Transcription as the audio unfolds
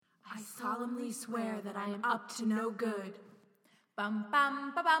solemnly swear that I am up to no good. Bum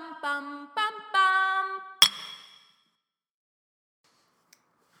bum ba bum bum bum bum.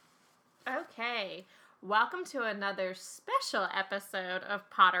 Okay, welcome to another special episode of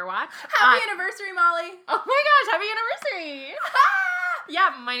Potter Watch. Happy anniversary, Molly! Oh my gosh, happy anniversary!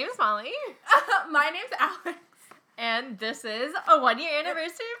 Yeah, my name is Molly. My name's Alex. And this is a 1-year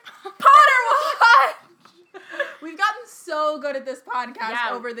anniversary of Potter Watch! We've gotten so good at this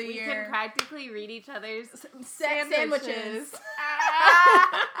podcast over the year. We can practically read each other's sandwiches.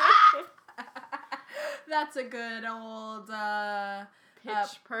 That's a good old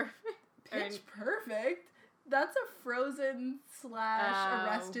Pitch Perfect. Pitch Perfect? That's a Frozen /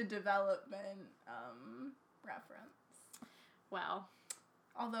 Arrested Development reference. Well,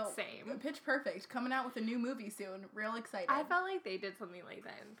 although same. Pitch Perfect coming out with a new movie soon. Real excited. I felt like they did something like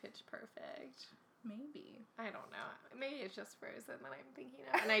that in Pitch Perfect. Maybe. I don't know. Maybe it's just Frozen that I'm thinking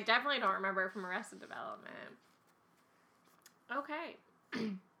of. And I definitely don't remember from Arrested Development. Okay.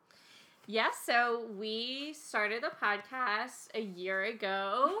 Yes, so we started the podcast a year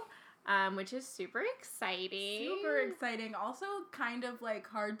ago, which is super exciting. Super exciting. Also kind of like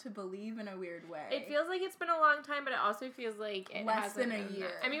hard to believe in a weird way. It feels like it's been a long time, but it also feels like it less than a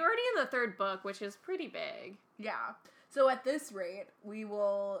year. I mean, we're already in the 3rd book, which is pretty big. Yeah. So at this rate, we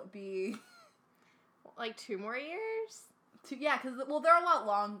will be... Like 2 more years? Yeah, because, they're a lot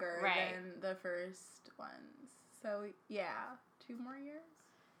longer than the first ones. So, yeah, 2 more years?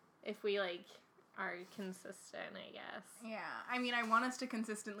 If we, are consistent, I guess. Yeah. I mean, I want us to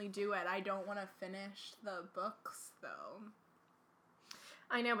consistently do it. I don't want to finish the books, though.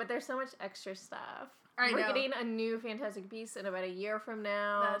 I know, but there's so much extra stuff. We're getting a new Fantastic Beasts in about a year from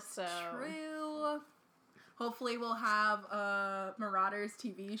now. That's true. Hopefully we'll have a Marauders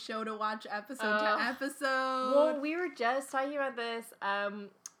TV show to watch episode to episode. Well, we were just talking about this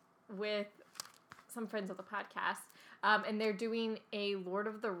with some friends of the podcast, and they're doing a Lord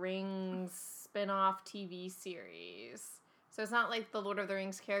of the Rings spin-off TV series. So it's not like the Lord of the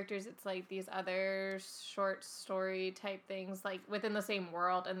Rings characters, it's like these other short story type things, like within the same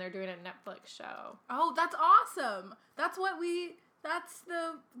world, and they're doing a Netflix show. Oh, that's awesome! That's what we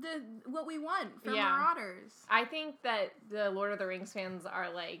what we want for Marauders. I think that the Lord of the Rings fans are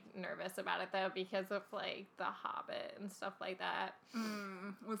nervous about it though because of The Hobbit and stuff like that.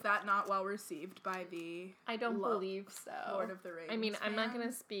 Was that not well received by the I don't believe so. Lord of the Rings. I mean, fans? I'm not going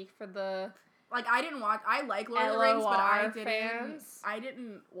to speak for the I didn't watch. I like Lord of the Rings, but fans. I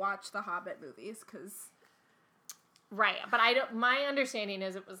didn't watch the Hobbit movies because. Right, but my understanding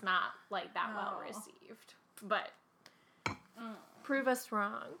is it was not that well received, but. Prove us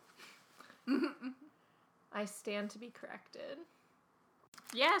wrong. I stand to be corrected.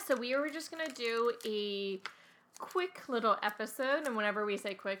 Yeah, so we were just going to do a quick little episode, and whenever we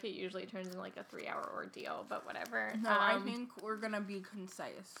say quick, it usually turns into a 3-hour ordeal, but whatever. No, I think we're going to be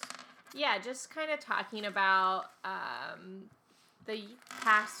concise. Yeah, just kind of talking about the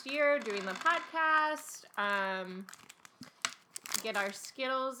past year, doing the podcast, get our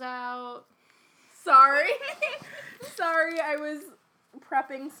Skittles out. Sorry. Sorry, I was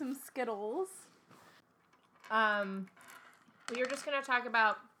prepping some Skittles. We were just going to talk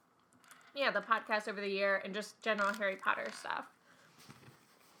about, the podcast over the year and just general Harry Potter stuff.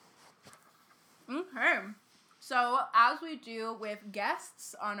 Okay. So, as we do with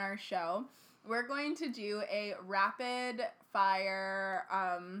guests on our show, we're going to do a rapid fire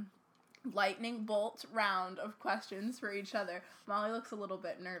lightning bolt round of questions for each other. Molly looks a little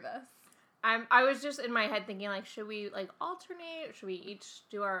bit nervous. I was just in my head thinking, should we, alternate? Should we each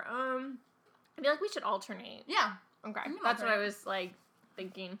do our own? I feel like we should alternate. Yeah. Okay. That's what I was,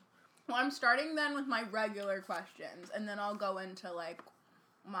 thinking. Well, I'm starting then with my regular questions, and then I'll go into,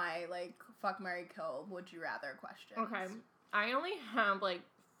 my, fuck, marry, kill, would you rather questions. Okay. I only have,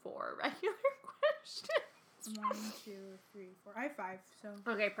 4 regular questions. 1, 2, 3, 4. I have 5,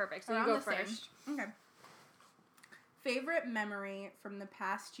 so. Okay, perfect. So you go first. Okay. Favorite memory from the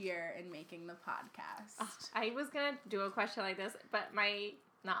past year in making the podcast? I was going to do a question like this, but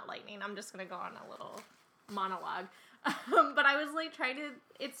not lightning. I'm just going to go on a little monologue. But I was trying to,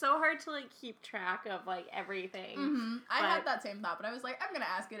 it's so hard to keep track of everything. Mm-hmm. I had that same thought, but I was I'm going to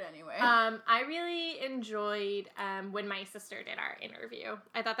ask it anyway. I really enjoyed when my sister did our interview.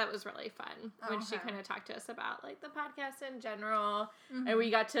 I thought that was really fun when she kind of talked to us about the podcast in general. Mm-hmm. And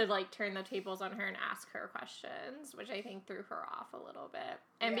we got to turn the tables on her and ask her questions, which I think threw her off a little bit.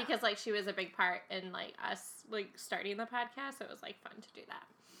 And because she was a big part in us starting the podcast, so it was fun to do that.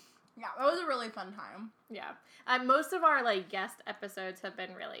 Yeah, that was a really fun time. Yeah. Most of our, like, guest episodes have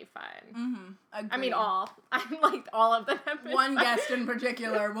been really fun. Mm-hmm. I mean, all. I liked all of them. One guest in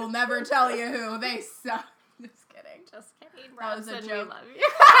particular will never tell you who. They suck. Just kidding. Just kidding, That was a Robson, joke. we love you.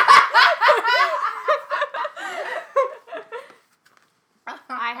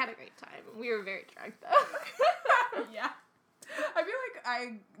 I had a great time. We were very drunk, though. Yeah. I feel like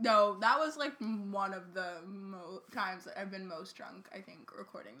that was like one of the times that I've been most drunk, I think,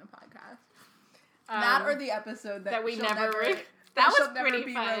 recording the podcast. That or the episode that we she'll never that was she'll never pretty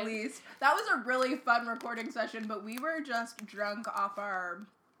be fun. released. That was a really fun recording session, but we were just drunk off our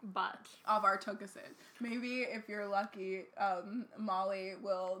Tokusid. Maybe if you're lucky, Molly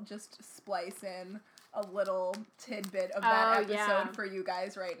will just splice in a little tidbit of that episode for you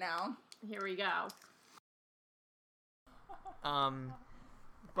guys right now. Here we go.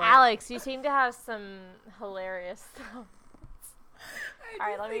 But Alex, you seem to have some hilarious stuff.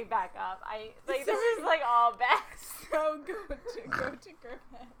 Alright, let me back up. This is like all bad. So go to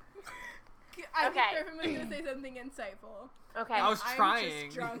Griffin. I think Griffin was going to say something insightful. Okay. I was I'm trying.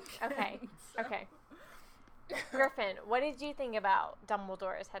 just drunk. Okay. Okay. Griffin, what did you think about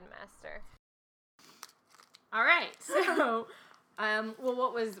Dumbledore as headmaster? All right. So, well,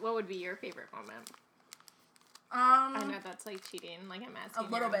 what would be your favorite moment? I know that's like cheating. Like I'm asking a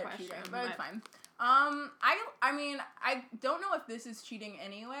little your own bit question, cheating, but it's fine. I mean, I don't know if this is cheating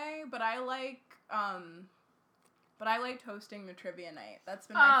anyway, but I liked hosting the trivia night. That's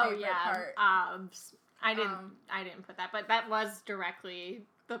been my favorite part. I didn't put that, but that was directly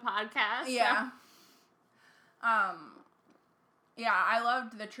the podcast. Yeah. So. Yeah, I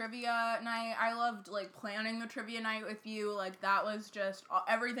loved the trivia night. I loved like planning the trivia night with you. Like that was just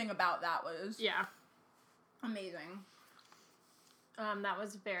everything about that was amazing. That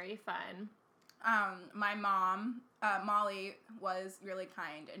was very fun. My mom, Molly, was really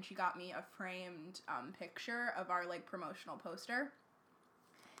kind, and she got me a framed picture of our like promotional poster,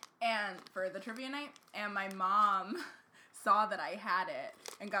 and for the trivia night. And my mom saw that I had it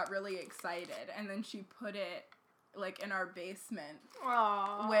and got really excited, and then she put it like in our basement,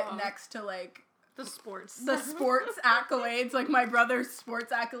 next to like the sports accolades, like my brother's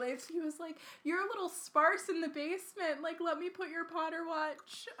sports accolades. He was like, "You're a little sparse in the basement. Like, let me put your Potter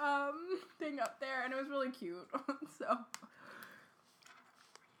Watch thing up there," and it was really cute. So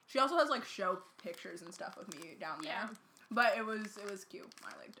she also has like show pictures and stuff of me down there. Yeah. But it was cute.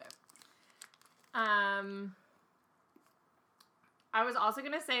 I liked it. I was also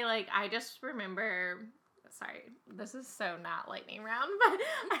gonna say, like, I just remember. Sorry, this is so not lightning round, but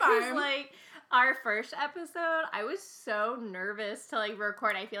I was like, our first episode, I was so nervous to like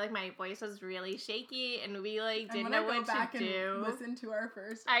record. I feel like my voice was really shaky, and we like didn't know what to do. And listen to our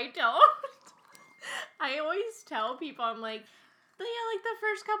first. I don't. I always tell people, I'm like, yeah, like the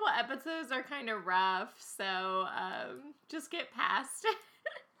first couple episodes are kind of rough, so just get past it.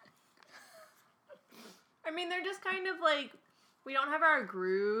 I mean, they're just kind of like, we don't have our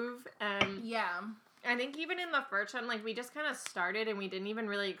groove, and yeah. I think even in the first one, like, we just kind of started and we didn't even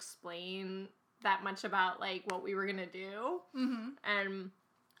really explain that much about, like, what we were going to do. Mm-hmm. And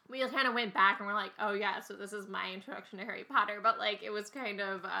we kind of went back and we're like, oh, yeah, so this is my introduction to Harry Potter. But, like, it was kind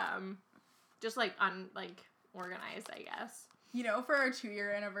of just, like, organized, I guess. You know, for our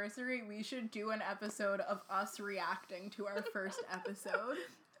 2-year anniversary, we should do an episode of us reacting to our first episode.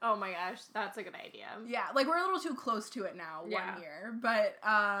 Oh my gosh, that's a good idea. Yeah, like, we're a little too close to it now, 1 year. But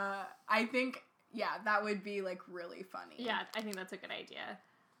I think... yeah, that would be, like, really funny. Yeah, I think that's a good idea.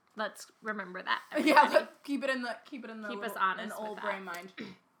 Let's remember that. Everybody. Yeah, but keep us honest in old brain mind.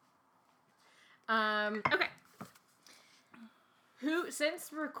 Okay.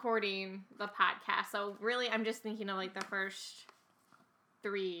 Since recording the podcast, so really I'm just thinking of, like, the first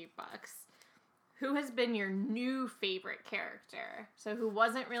 3 books. Who has been your new favorite character? So who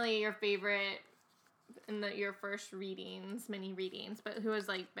wasn't really your favorite in your first readings, mini readings, but who has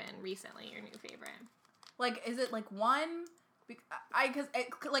like been recently your new favorite? Like, is it like one? Because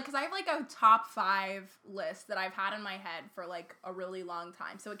I have like a top 5 list that I've had in my head for like a really long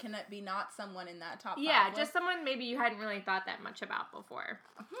time. So it can be not someone in that top 5 just list? someone maybe you hadn't really thought that much about before.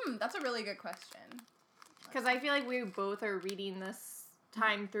 That's a really good question. Because I feel like we both are reading this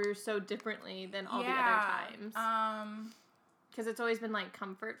time through so differently than all the other times. Because it's always been, like,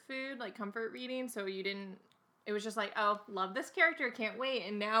 comfort food, like, comfort reading, so it was just like, oh, love this character, can't wait,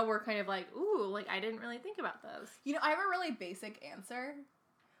 and now we're kind of like, ooh, like, I didn't really think about those. You know, I have a really basic answer,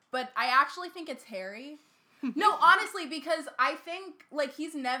 but I actually think it's Harry, No, honestly, because I think, like,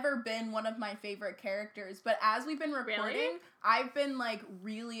 he's never been one of my favorite characters, but as we've been recording, Really? I've been, like,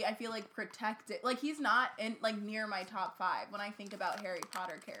 really, I feel like, protected. Like, he's not in, like, near my top 5 when I think about Harry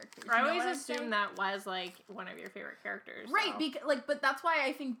Potter characters. I You know always what I'm assumed saying? that was, like, one of your favorite characters. Right, so. because, like, but that's why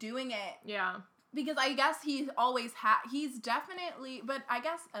I think doing it, Yeah. because I guess he's always he's definitely, but I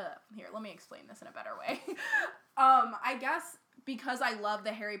guess, here, let me explain this in a better way. I guess because I love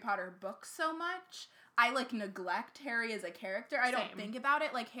the Harry Potter books so much, I, like, neglect Harry as a character. I don't Same. think about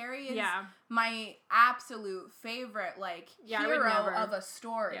it. Like, Harry is Yeah. my absolute favorite, like, Yeah, I would hero never- of a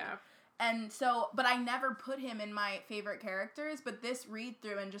story. Yeah. And so, but I never put him in my favorite characters, but this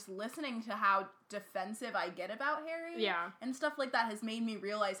read-through and just listening to how defensive I get about Harry Yeah. and stuff like that has made me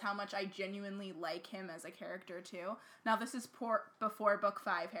realize how much I genuinely like him as a character, too. Now, this is before book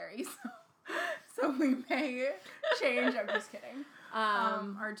 5, Harry, so we may change. I'm just kidding.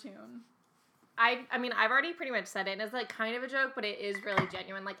 Our tune. I mean, I've already pretty much said it, and it's, like, kind of a joke, but it is really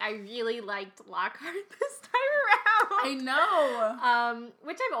genuine. Like, I really liked Lockhart this time I around. know.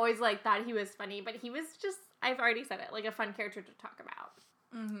 Which I've always, like, thought he was funny, but he was just, I've already said it, like, a fun character to talk about.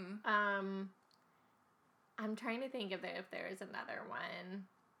 Mm-hmm. I'm trying to think if there is another one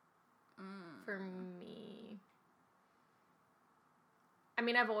for me. I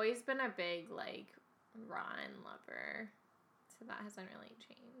mean, I've always been a big, like, Ron lover, so that hasn't really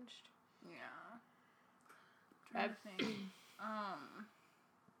changed. Yeah. Trying to think.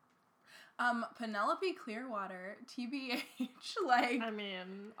 Penelope Clearwater, TBH, like, I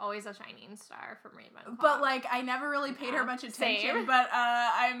mean, always a shining star from Ravenclaw. but like I never really paid her Yeah, much attention. same. But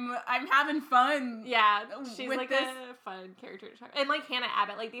I'm having fun. yeah, she's with like this- a fun character to talk. And like Hannah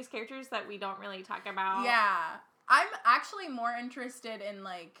Abbott, like these characters that we don't really talk about. Yeah, I'm actually more interested in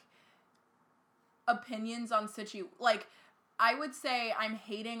like opinions on like. I would say I'm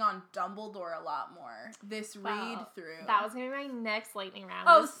hating on Dumbledore a lot more this read through. That was gonna be my next lightning round.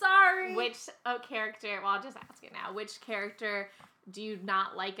 Oh, was sorry. Which character? Well, I'll just ask it now. Which character do you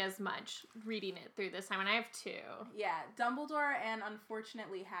not like as much reading it through this time? And I have 2. Yeah, Dumbledore and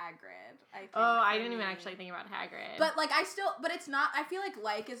unfortunately Hagrid. I think. Oh, I for didn't even me. actually think about Hagrid. But like but it's not. I feel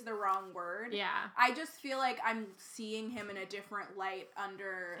like is the wrong word. yeah, I just feel like I'm seeing him in a different light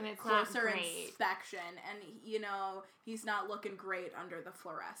under And it's not closer great. inspection, and he's not looking great under the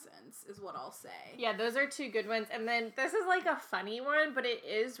fluorescence, is what I'll say. yeah, those are 2 good ones. And then this is like a funny one, but it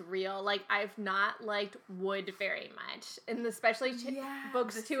is real. Like I've not liked Wood very much, and especially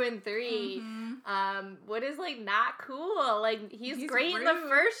books 2 and 3. Mhm. Wood is like not cool. Like he's great in the rude.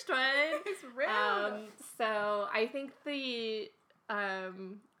 first one. It's rude. So I think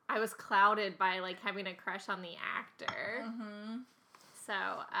I was clouded by like having a crush on the actor. Mm-hmm. So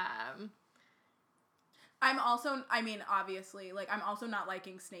I'm also, I mean, obviously, like, I'm also not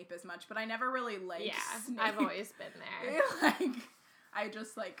liking Snape as much, but I never really liked yeah, Snape. I've always been there. Like, I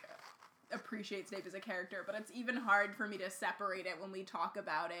just, like, appreciate Snape as a character, but it's even hard for me to separate it when we talk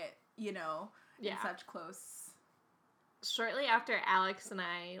about it, in Yeah. such close... Shortly after Alex and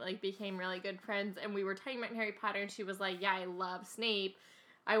I like became really good friends, and we were talking about Harry Potter, and she was like, "Yeah, I love Snape."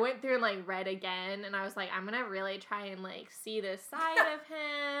 I went through and like read again, and I was like, "I'm gonna really try and like see this side of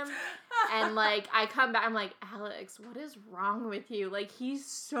him." And like I come back, I'm like, "Alex, what is wrong with you? Like he's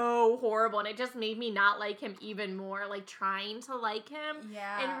so horrible," and it just made me not like him even more. Like trying to like him,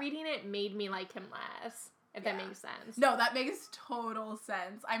 Yeah. and reading it made me like him less. If that Yeah. makes sense. No, that makes total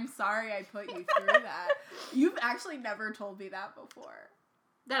sense. I'm sorry I put you through that. You've actually never told me that before.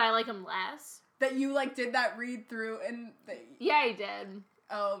 That I like him less. That you, like, did that read-through and... Yeah, I did.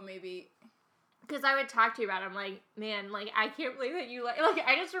 Oh, maybe... Because I would talk to you about it. I'm like, man, like, I can't believe that you like... Like,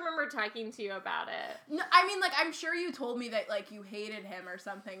 I just remember talking to you about it. No, I mean, like, I'm sure you told me that, like, you hated him or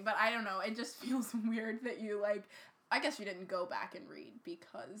something, but I don't know. It just feels weird that you, like... I guess you didn't go back and read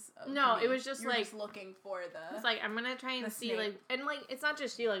because of No, me. it was just, You're like... just looking for the... It's like, I'm gonna try and The see, Snape. like... And, like, it's not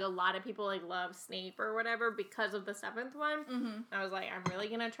just you. Like, a lot of people, like, love Snape or whatever because of the 7th one. Mm-hmm. I was like, I'm really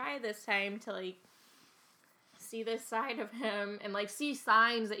gonna try this time to, like... see this side of him and, like, see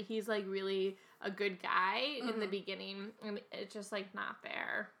signs that he's, like, really a good guy in the beginning. And it's just, like, not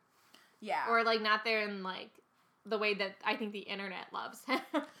there. Yeah. Or, like, not there in, like, the way that I think the internet loves him.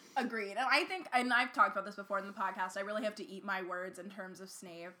 Agreed. And I think, and I've talked about this before in the podcast, I really have to eat my words in terms of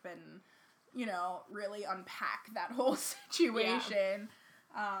Snape and, really unpack that whole situation.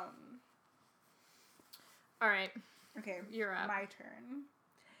 All right. Okay. You're up. My turn.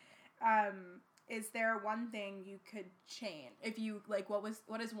 Is there one thing you could change? If you, like, what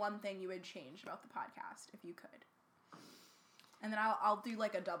is one thing you would change about the podcast if you could? And then I'll do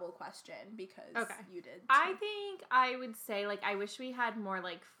like a double question because you did too. I think I would say, like, I wish we had more,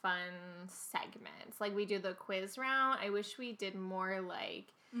 like, fun segments. Like, we do the quiz round. I wish we did more, like,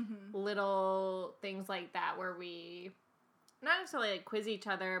 little things like that where we, not necessarily, like, quiz each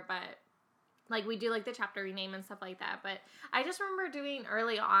other, but, like, we do, like, the chapter rename and stuff like that. But I just remember doing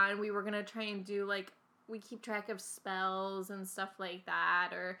early on, we were going to try and do, like, we keep track of spells and stuff like that,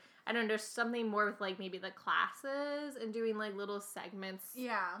 or I don't know, there's something more with, like, maybe the classes and doing, like, little segments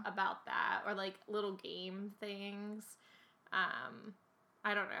about that, or, like, little game things.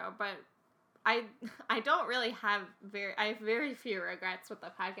 I don't know, but I don't really have I have very few regrets with the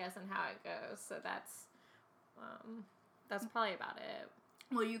podcast and how it goes, so that's probably about it.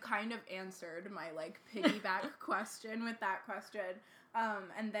 Well, you kind of answered my, like, piggyback question with that question.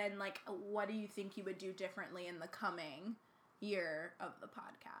 And then, like, what do you think you would do differently in the coming year of the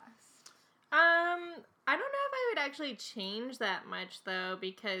podcast? I don't know if I would actually change that much, though,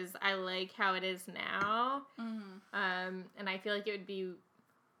 because I like how it is now. And I feel like it would be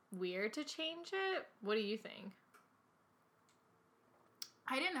weird to change it. What do you think?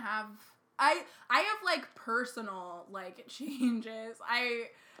 I have, like, personal, like, changes.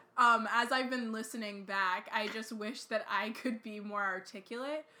 As I've been listening back, I just wish that I could be more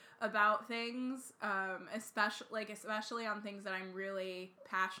articulate about things, especially on things that I'm really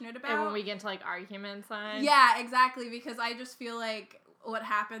passionate about. And when we get into, like, arguments on. Yeah, exactly, because I just feel like what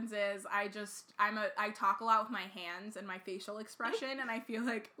happens is I talk a lot with my hands and my facial expression, and I feel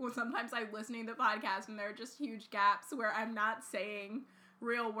like sometimes I'm listening to podcasts and there are just huge gaps where I'm not saying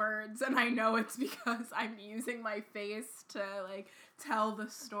real words, and I know it's because I'm using my face to, like, tell the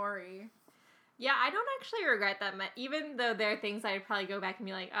story. Yeah, I don't actually regret that much, even though there are things I'd probably go back and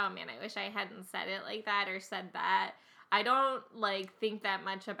be like, oh man, I wish I hadn't said it like that or said that. I don't, like, think that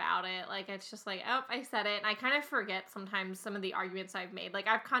much about it. Like, it's just like, oh, I said it, and I kind of forget sometimes some of the arguments I've made. Like,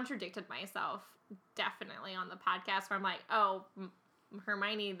 I've contradicted myself definitely on the podcast where I'm like, oh,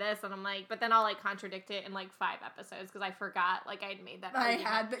 Hermione this, and I'm like, but then I'll, like, contradict it in, like, 5 episodes because I forgot, like, I'd made that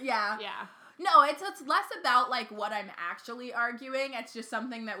argument. Yeah. No, it's less about, like, what I'm actually arguing. It's just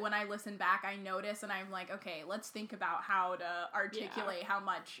something that when I listen back, I notice, and I'm like, okay, let's think about how to articulate how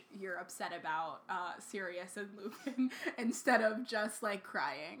much you're upset about Sirius and Lupin instead of just, like,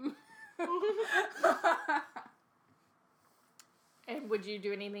 crying. And would you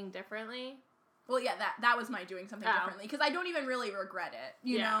do anything differently? Well, yeah, that was my doing something differently, because I don't even really regret it,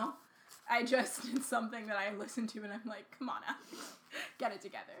 you know? It's something that I listen to, and I'm like, come on, Alex, get it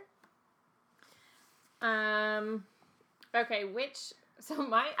together. Okay,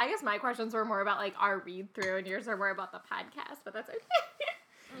 I guess my questions were more about, like, our read through, and yours are more about the podcast, but that's okay.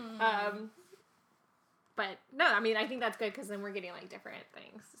 But no, I mean, I think that's good because then we're getting, like, different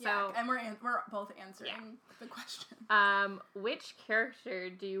things. So, and we're both answering the question. Which character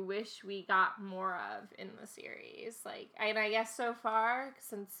do you wish we got more of in the series? Like, and I guess so far,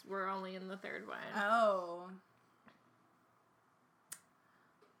 since we're only in the 3rd one. Oh.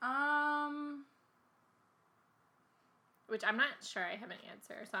 Which I'm not sure I have an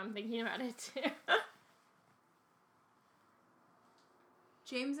answer, so I'm thinking about it too.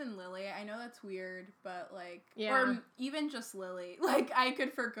 James and Lily, I know that's weird, but, like, yeah. Or even just Lily. Like, I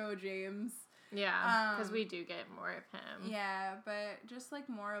could forgo James. Yeah, because we do get more of him. Yeah, but just, like,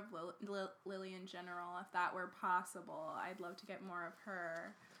 more of Lily in general, if that were possible. I'd love to get more of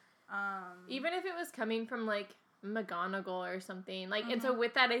her. Even if it was coming from, like, McGonagall or something. Like, and so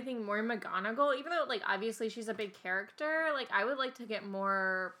with that, I think more McGonagall, even though, like, obviously she's a big character, like, I would like to get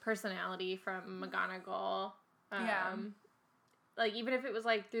more personality from McGonagall. Like, even if it was,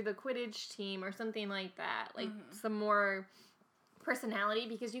 like, through the Quidditch team or something like that. Like, some more personality,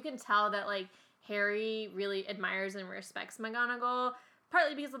 because you can tell that, like, Harry really admires and respects McGonagall,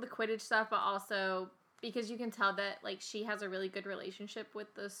 partly because of the Quidditch stuff, but also because you can tell that, like, she has a really good relationship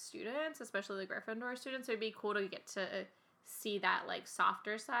with the students, especially the Gryffindor students. So it'd be cool to get to see that, like,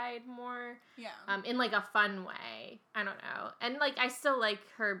 softer side more. Yeah. In, like, a fun way. I don't know. And, like, I still like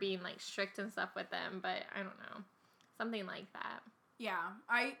her being, like, strict and stuff with them, but I don't know. Something like that. Yeah.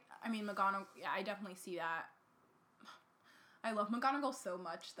 I mean, McGonagall, yeah, I definitely see that. I love McGonagall so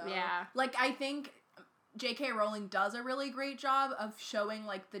much, though. Yeah. Like, I think J.K. Rowling does a really great job of showing,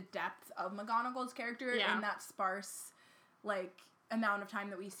 like, the depth of McGonagall's character in that sparse, like, amount of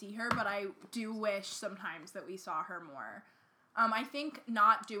time that we see her, but I do wish sometimes that we saw her more. I think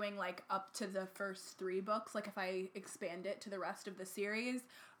not doing, like, up to the first 3 books, like, if I expand it to the rest of the series,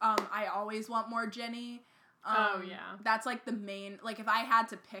 I always want more Ginny. That's, like, the main, like, if I had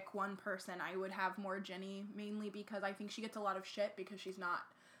to pick one person, I would have more Ginny, mainly because I think she gets a lot of shit because she's not,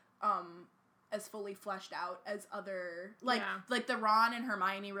 as fully fleshed out as other, like, Yeah. like the Ron and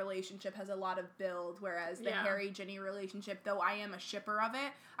Hermione relationship has a lot of build, whereas the Yeah. Harry-Ginny relationship, though I am a shipper of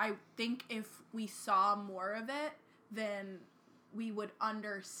it, I think if we saw more of it, then we would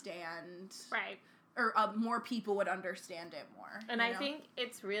understand, Right. or more people would understand it more. And I think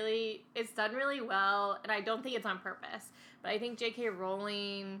it's done really well, and I don't think it's on purpose, but I think J.K.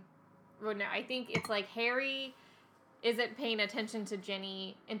 Rowling, well, no, I think it's like Harry isn't paying attention to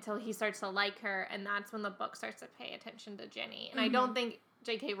Ginny until he starts to like her, and that's when the book starts to pay attention to Ginny. And I don't think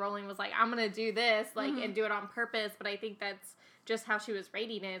J.K. Rowling was like, I'm going to do this, like, and do it on purpose, but I think that's just how she was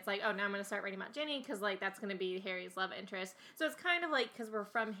rating it. It's like, oh, now I'm going to start writing about Ginny, because, like, that's going to be Harry's love interest. So it's kind of like, because we're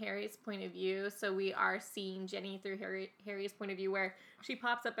from Harry's point of view, so we are seeing Ginny through Harry's point of view, where she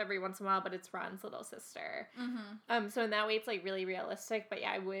pops up every once in a while, but it's Ron's little sister. So in that way, it's, like, really realistic. But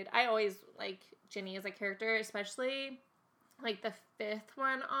yeah, I always like Ginny as a character, especially like the 5th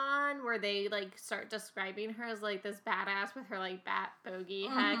one on, where they like start describing her as like this badass with her like bat bogey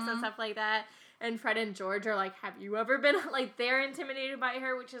hex and stuff like that. And Fred and George are like, have you ever been, like, they're intimidated by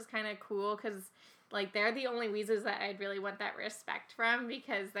her, which is kind of cool, because like they're the only Weasleys that I'd really want that respect from,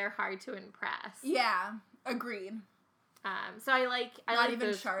 because they're hard to impress. Yeah, agreed. So I like Not even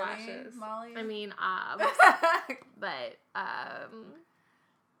those Charlie, flashes. Molly. I mean, but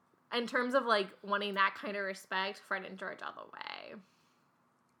in terms of like wanting that kind of respect, Fred and George all the way.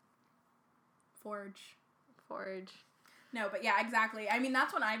 Forge. No, but yeah, exactly. I mean,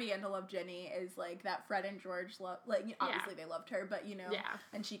 that's when I began to love Ginny, is like that Fred and George love, like, obviously they loved her, but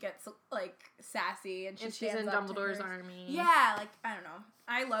and she gets like sassy, and she's in Dumbledore's army. Yeah, like, I don't know.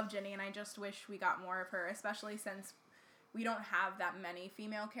 I love Ginny, and I just wish we got more of her, especially since we don't have that many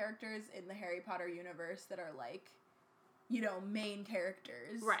female characters in the Harry Potter universe that are like, main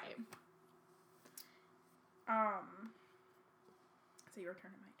characters. Right. So your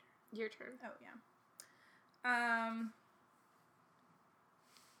turn or my turn? Your turn. Oh, yeah.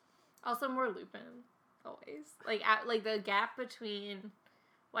 Also more Lupin, always. Like, the gap between...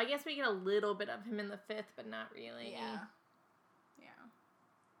 Well, I guess we get a little bit of him in the 5th, but not really. Yeah.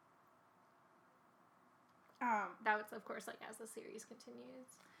 That was, of course, like, as the series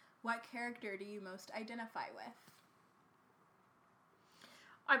continues. What character do you most identify with?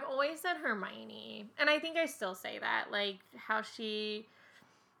 I've always said Hermione, and I think I still say that, like, how she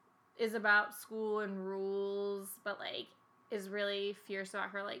is about school and rules, but, like, is really fierce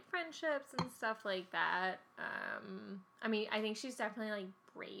about her, like, friendships and stuff like that. I mean, I think she's definitely, like,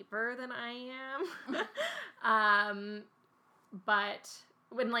 braver than I am. But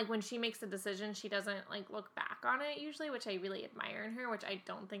when she makes a decision, she doesn't, like, look back on it usually, which I really admire in her, which I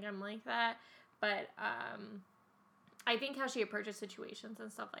don't think I'm like that. But, I think how she approaches situations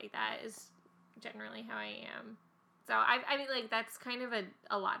and stuff like that is generally how I am. So, I mean, like, that's kind of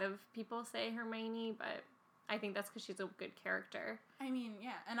a lot of people say Hermione, but I think that's because she's a good character. I mean,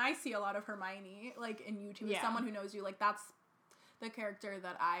 yeah, and I see a lot of Hermione, like, in you too. Yeah. As someone who knows you, like, that's the character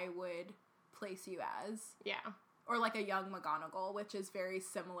that I would place you as. Yeah. Or, like, a young McGonagall, which is very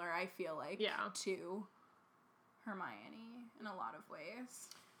similar, I feel like, to Hermione in a lot of ways.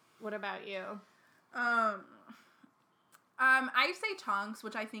 What about you? I say Tonks,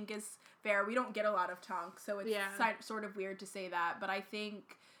 which I think is fair. We don't get a lot of Tonks, so it's sort of weird to say that. But I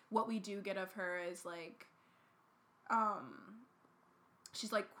think what we do get of her is, like,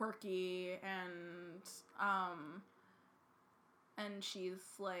 she's, like, quirky, and she's,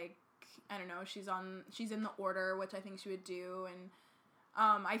 like, I don't know, she's in the Order, which I think she would do, and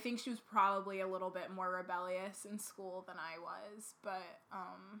I think she was probably a little bit more rebellious in school than I was, but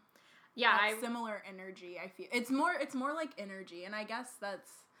similar energy. I feel it's more like energy, and I guess that's.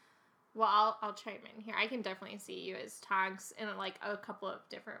 Well, I'll chime in here. I can definitely see you as Tonks in, like, a couple of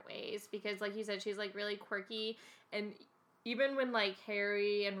different ways, because, like you said, she's, like, really quirky, and even when, like,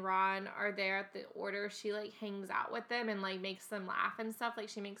 Harry and Ron are there at the Order, she, like, hangs out with them and, like, makes them laugh and stuff. Like,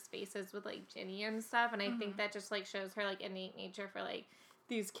 she makes faces with, like, Ginny and stuff, and I think that just, like, shows her, like, innate nature for, like,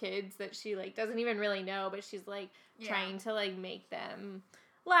 these kids that she, like, doesn't even really know, but she's, like, trying to, like, make them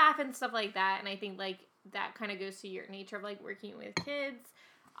laugh and stuff like that. And I think, like, that kind of goes to your nature of, like, working with kids.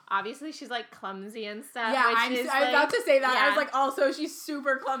 Obviously, she's, like, clumsy and stuff. Yeah, I was about to say that. I was like, also, she's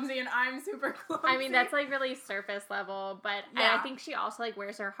super clumsy, and I'm super clumsy. I mean, that's, like, really surface level, but I think she also, like,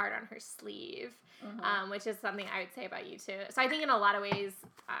 wears her heart on her sleeve, which is something I would say about you, too. So I think in a lot of ways,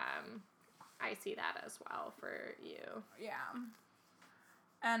 I see that as well for you. Yeah.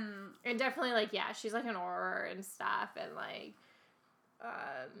 And definitely, like, she's, like, an Auror and stuff, and, like,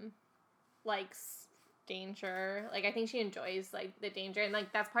 likes danger. Like, I think she enjoys, like, the danger, and,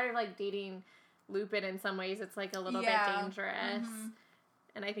 like, that's part of, like, dating Lupin in some ways. It's, like, a little bit dangerous.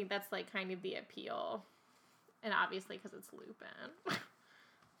 And I think that's, like, kind of the appeal. And obviously because it's Lupin.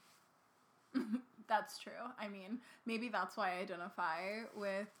 That's true. I mean, maybe that's why I identify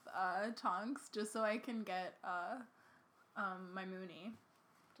with Tonks, just so I can get my Mooney.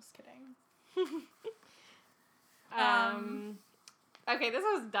 Just kidding. Okay, this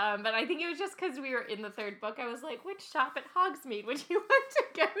was dumb, but I think it was just because we were in the third book. I was like, which shop at Hogsmeade would you want to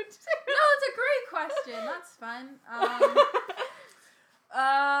go to? No, it's a great question. That's fun.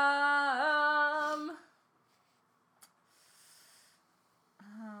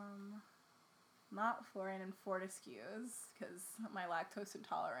 Not Florian and Fortescue's, because my lactose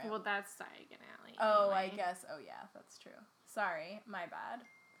intolerant. Well, that's Diagon Alley. Oh, anyway. I guess. Oh, yeah, that's true. Sorry, my bad.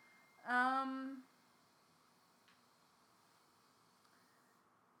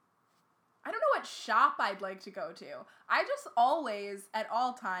 I don't know what shop I'd like to go to. I just always, at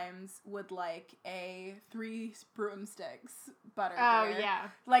all times, would like a 3 broomsticks butterbeer. Oh, yeah.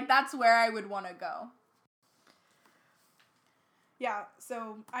 Like, that's where I would want to go. Yeah,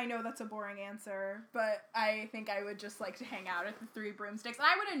 so I know that's a boring answer, But I think I would just like to hang out at the 3 broomsticks. And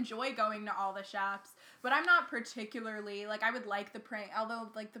I would enjoy going to all the shops. But I'm not particularly, like, I would like the prank, although,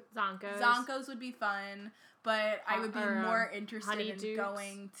 like, the Zonkos would be fun. But I would be more interested in Honeydukes.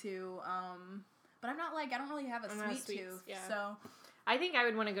 going to, but I'm not, like, I don't really have a sweet tooth. yeah. So I think I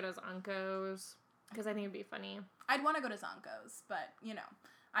would want to go to Zonko's, because I think it'd be funny. I'd want to go to Zonkos. But, you know,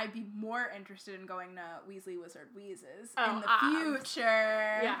 I'd be more interested in going to Weasley Wizard Wheezes in the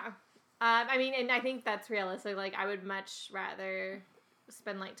future. Yeah. I mean, and I think that's realistic. Like, I would much rather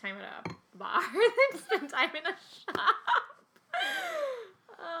spend, like, time at a bar than spend time in a shop.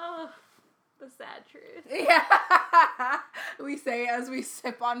 Oh, the sad truth. Yeah. We say as we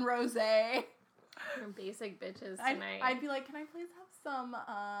sip on rosé. We're basic bitches I'd tonight. be like, can I please have some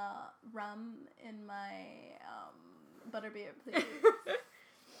rum in my butterbeer, please?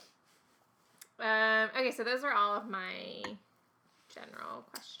 Okay, so those are all of my general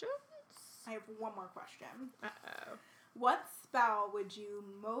questions. I have one more question. Uh-oh. What spell would you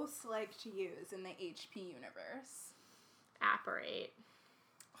most like to use in the HP universe? Apparate.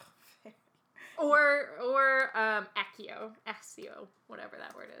 Or Accio, whatever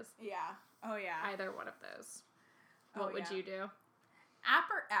that word is. Yeah. Oh, yeah. Either one of those. What would you do?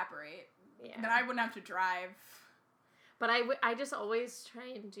 Apparate. Yeah. Then I wouldn't have to drive. But I just always try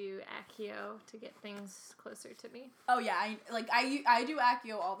and do Accio to get things closer to me. Oh yeah, I do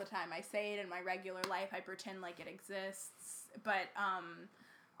Accio all the time. I say it in my regular life. I pretend like it exists. But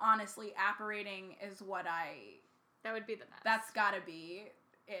honestly, apparating is what That would be the best. that's gotta be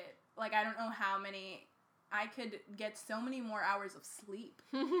it. Like, I don't know how many. I could get so many more hours of sleep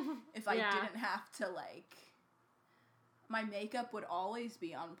if I didn't have to, like. My makeup would always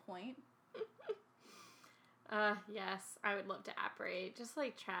be on point. Yes, I would love to apparate. Just,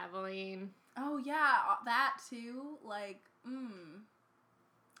 like, traveling. Oh, yeah, that too. Like,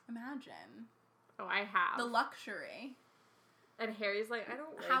 imagine. Oh, I have. The luxury. And Harry's like, I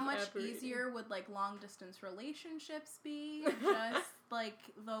don't like How much apparating. easier would, like, long-distance relationships be? Just, like,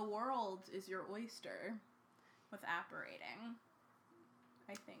 the world is your oyster with apparating.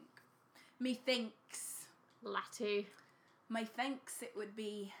 I think. Methinks. Latte. My thanks it would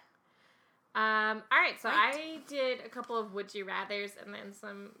be. Alright, so Right. I did a couple of Would You Rathers and then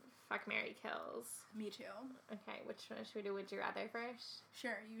some Fuck, Marry, Kills. Me too. Okay, which one should we do? Would You Rather first?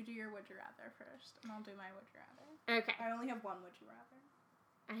 Sure, you do your would you rather first, and I'll do my would you rather. Okay. I only have one would you rather.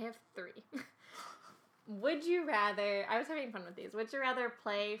 I have 3. Would you rather... I was having fun with these. Would you rather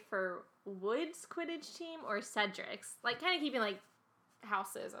play for Wood's Quidditch team or Cedric's? Like, kind of keeping, like,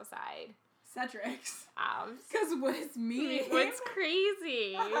 houses aside. Cedric's. Because Wood is me. Wood's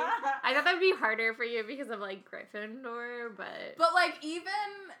crazy. I thought that would be harder for you because of, like, Gryffindor, but... But, like, even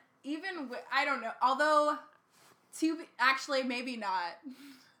I don't know. Although, actually, maybe not.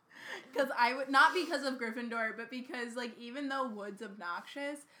 Because I would, not because of Gryffindor, but because, like, even though Wood's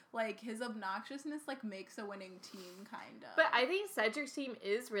obnoxious, like, his obnoxiousness, like, makes a winning team, kind of. But I think Cedric's team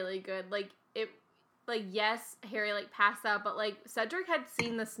is really good. Like, yes, Harry, like, passed out, but, like, Cedric had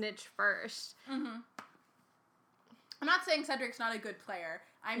seen the snitch first. Mm-hmm. I'm not saying Cedric's not a good player.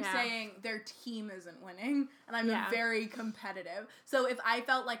 I'm saying their team isn't winning, and I'm very competitive. So if I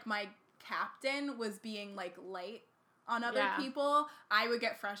felt like my captain was being, like, light on other people, I would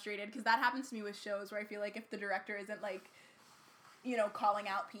get frustrated, because that happens to me with shows where I feel like if the director isn't, like, you know, calling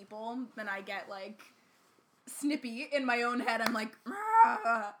out people, then I get, like, snippy in my own head. I'm like,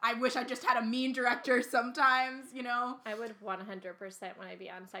 I wish I just had a mean director sometimes, you know? I would 100% when I'd be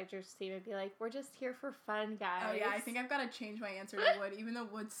on Cider's team, I'd be like, we're just here for fun, guys. Oh, yeah, I think I've got to change my answer to Wood, even though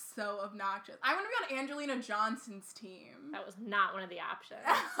Wood's so obnoxious. I want to be on Angelina Johnson's team. That was not one of the options,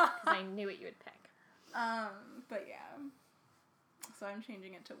 because I knew what you would pick. But yeah. So I'm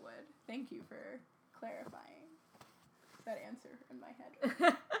changing it to Wood. Thank you for clarifying that answer in my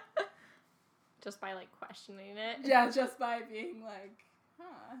head. Just by, like, questioning it? Yeah, just by being like,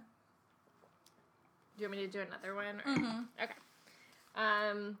 huh. Do you want me to do another one? Or? Mm-hmm. Okay.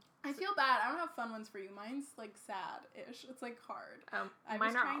 I feel bad. I don't have fun ones for you. Mine's, like, sad-ish. It's, like, hard. I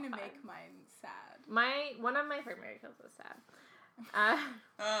was trying to make mine sad. One of my primary kills was sad.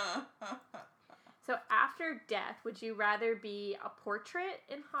 So after death, would you rather be a portrait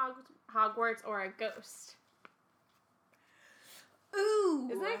in Hogwarts or a ghost? Ooh.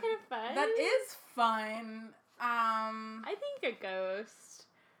 Isn't that kind of fun? That is fun. I think a ghost.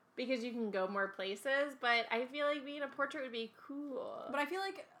 Because you can go more places, but I feel like being a portrait would be cool. But I feel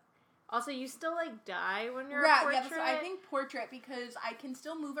like... Also, you still, like, die when you're a portrait. Yeah, I think portrait because I can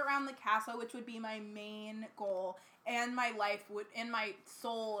still move around the castle, which would be my main goal, and my life and my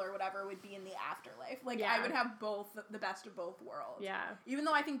soul or whatever would be in the afterlife. Like, yeah. I would have both, the best of both worlds. Yeah. Even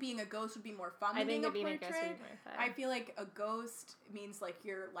though I think being a ghost would be more fun than being a portrait, ghost would be more fun. I feel like a ghost means, like,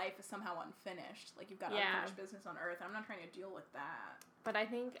 your life is somehow unfinished. Like, you've got unfinished business on Earth. I'm not trying to deal with that. But I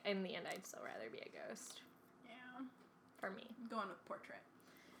think, in the end, I'd still rather be a ghost. Yeah. For me. I'm going with portrait.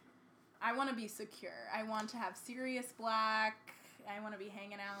 I want to be secure. I want to have Sirius Black. I want to be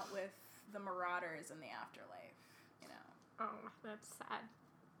hanging out with the Marauders in the afterlife, you know. Oh, that's sad.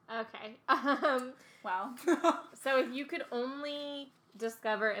 Okay. Wow. So if you could only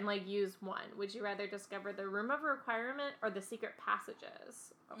discover and, like, use one, would you rather discover the Room of Requirement or the secret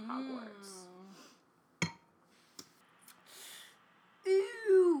passages of Hogwarts?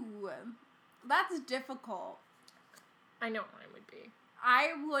 Ooh. That's difficult. I know what mine would be.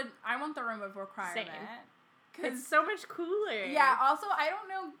 I want the Room of Requirement. Same. It's so much cooler. Yeah, also, I don't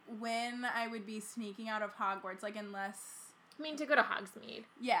know when I would be sneaking out of Hogwarts, like, unless... I mean, to go to Hogsmeade.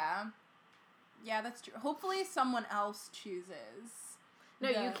 Yeah. Yeah, that's true. Hopefully someone else chooses. No,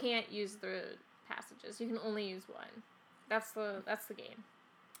 you can't use the passages. You can only use one. That's the game.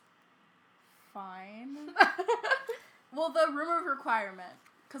 Fine. Well, the Room of Requirement.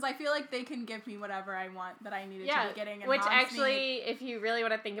 Because I feel like they can give me whatever I want that I needed to be getting in which Hogsmeade. actually, if you really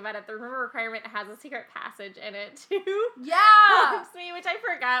want to think about it, the Room of Requirement has a secret passage in it, too. Yeah! Hogsmeade, which I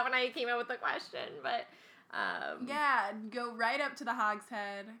forgot when I came up with the question, but... yeah, go right up to the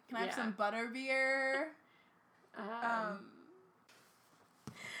Hogshead. Can I have some butterbeer?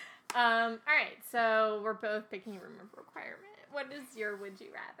 Alright, so we're both picking Room of Requirement. What is your would you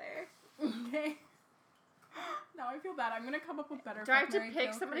rather? Okay. Now I feel bad. I'm gonna come up with better. Do I have to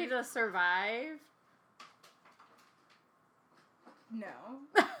pick somebody to survive? No.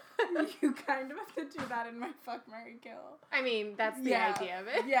 You kind of have to do that in my fuck, marry, kill. I mean, that's the idea of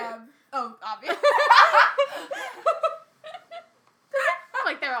it. Yeah. Oh, obviously.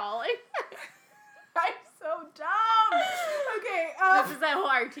 Like they're all like... I'm so dumb. Okay. This is that whole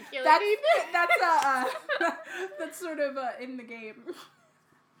articulating. That's sort of in the game.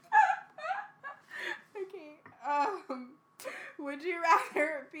 Okay. Would you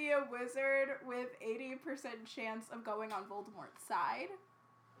rather be a wizard with 80% chance of going on Voldemort's side?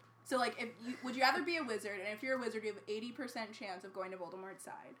 So, like, would you rather be a wizard, and if you're a wizard, you have 80% chance of going to Voldemort's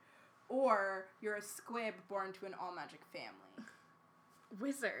side, or you're a squib born to an all-magic family?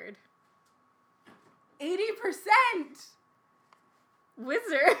 Wizard. 80%!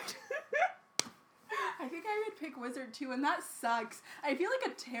 Wizard. I think I would pick wizard too, and that sucks. I feel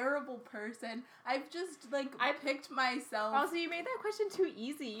like a terrible person. I've just, I picked myself. Also, you made that question too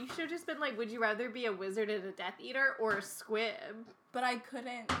easy. You should have just been like, would you rather be a wizard and a Death Eater or a squib? But I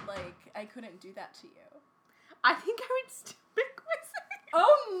couldn't do that to you. I think I would still pick wizard.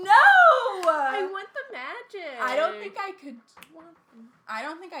 Oh no! I want the magic. I don't think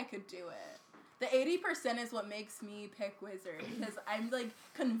I could do it. The 80% is what makes me pick wizard, because I'm,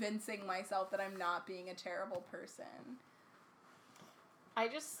 convincing myself that I'm not being a terrible person. I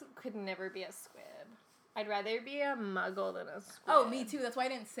just could never be a squib. I'd rather be a muggle than a squib. Oh, me too. That's why I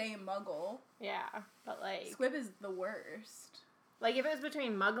didn't say muggle. Yeah, but, squib is the worst. Like, if it was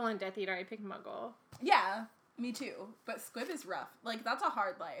between muggle and Death Eater, I'd pick muggle. Yeah, me too. But squib is rough. That's a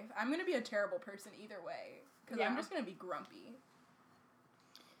hard life. I'm going to be a terrible person either way, because I'm just going to be grumpy.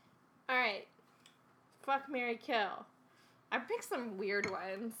 Alright. Fuck, marry, kill. I picked some weird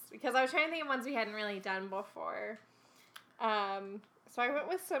ones because I was trying to think of ones we hadn't really done before. So I went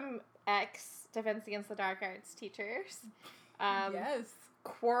with some ex Defense Against the Dark Arts teachers. Yes.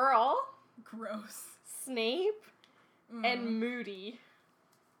 Quirrell, Gross. Snape, and Moody.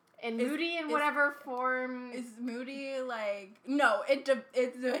 And Moody in whatever form... Is Moody, like... No, it's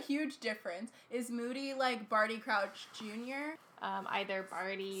a huge difference. Is Moody, like, Barty Crouch Jr.? Either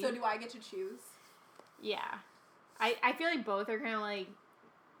Barty... So do I get to choose? Yeah. I feel like both are kind of, like,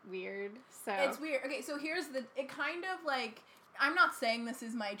 weird, so... It's weird. Okay, so here's it kind of, like... I'm not saying this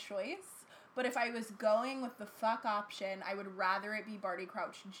is my choice, but if I was going with the fuck option, I would rather it be Barty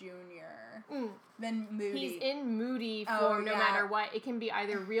Crouch Jr. Than Moody. He's in Moody form no matter what. It can be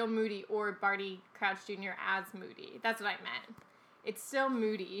either real Moody or Barty Crouch Jr. as Moody. That's what I meant. It's still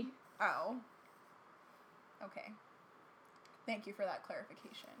Moody. Oh. Okay. Thank you for that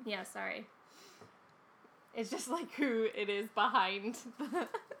clarification. Yeah, sorry. It's just like who it is behind the...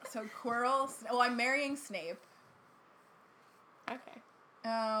 So Quirrell... Oh, I'm marrying Snape. Okay.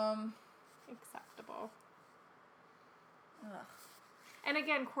 Acceptable. Ugh. And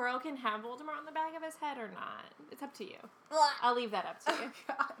again, Quirrell can have Voldemort on the back of his head or not. It's up to you. Ugh. I'll leave that up to you. Oh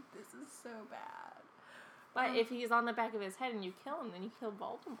God, this is so bad. But if he's on the back of his head and you kill him, then you kill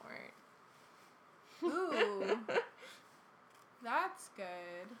Voldemort. Ooh. That's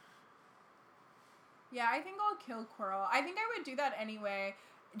good. Yeah, I think I'll kill Quirrell. I think I would do that anyway.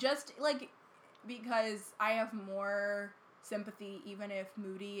 Just, like, because I have more sympathy even if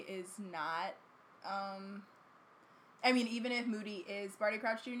Moody is not, even if Moody is Barty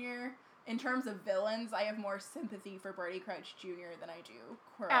Crouch Jr., in terms of villains, I have more sympathy for Barty Crouch Jr. than I do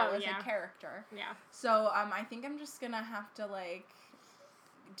Quirrell as a character. Yeah. So, I think I'm just gonna have to, like,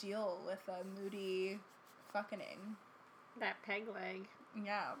 deal with a Moody fucking. That peg leg.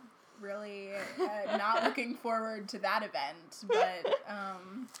 Yeah, really not looking forward to that event, but,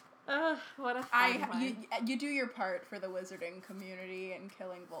 what a fun one. You do your part for the wizarding community and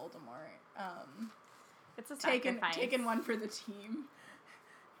killing Voldemort. It's a sacrifice. Taking one for the team.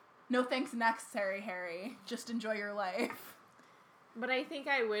 No thanks necessary, Harry. Just enjoy your life. But I think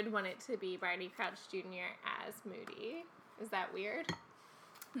I would want it to be Barty Crouch Jr. as Moody. Is that weird?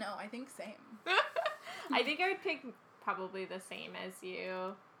 No, I think same. I think I would pick probably the same as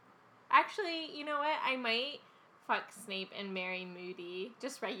you. Actually, you know what? I might fuck Snape and marry Moody.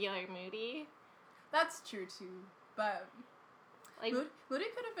 Just regular Moody. That's true, too. But like Moody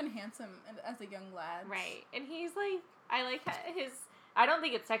could have been handsome as a young lad. Right. And he's like... I like his... I don't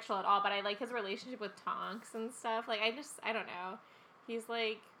think it's sexual at all, but I like his relationship with Tonks and stuff. Like, I don't know. He's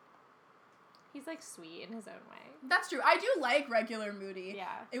like sweet in his own way. That's true. I do like regular Moody.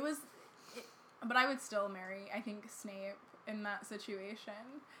 Yeah. But I would still marry, I think, Snape in that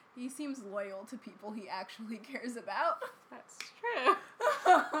situation. He seems loyal to people he actually cares about. That's true.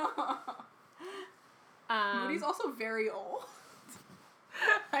 Moody's also very old.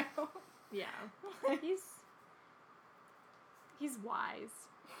 I don't... Yeah. He's wise.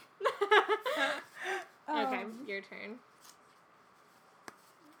 Okay, your turn.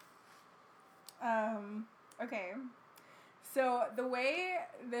 Okay. So the way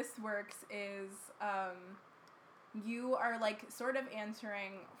this works is, you are, like, sort of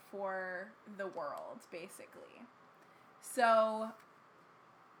answering for the world, basically. So,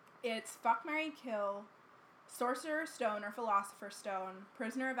 it's Fuck, Marry, Kill, Sorcerer's Stone or Philosopher's Stone,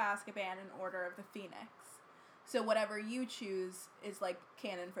 Prisoner of Azkaban, and Order of the Phoenix. So whatever you choose is, like,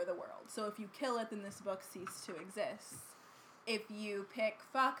 canon for the world. So if you kill it, then this book ceases to exist. If you pick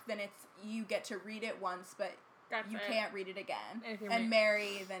Fuck, then you get to read it once, but you can't read it again. And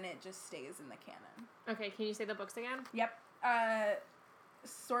Marry, then it just stays in the canon. Okay, can you say the books again? Yep.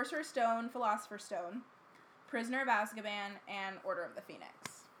 Sorcerer's Stone, Philosopher's Stone, Prisoner of Azkaban, and Order of the Phoenix.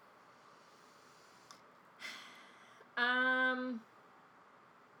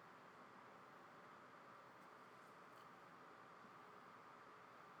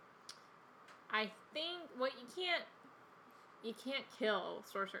 I think you can't kill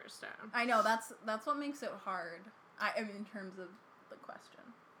Sorcerer's Stone. I know, that's what makes it hard. I mean, in terms of the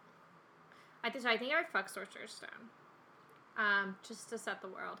question. I think I would fuck Sorcerer's Stone. Just to set the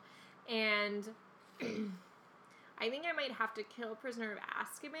world. And I think I might have to kill Prisoner of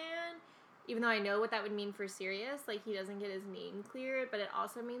Azkaban, even though I know what that would mean for Sirius. Like, he doesn't get his name cleared, but it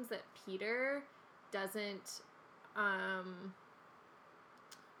also means that Peter doesn't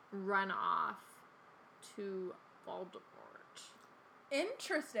run off to Voldemort.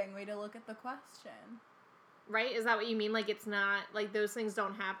 Interesting way to look at the question. Right? Is that what you mean? Like, it's not, like, those things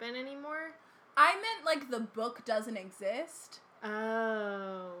don't happen anymore? I meant, like, the book doesn't exist.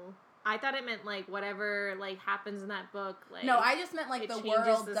 Oh. I thought it meant, like, whatever, like, happens in that book, like... No, I just meant, like, the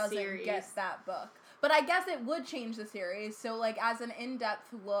world doesn't get that book. But I guess it would change the series. So, like, as an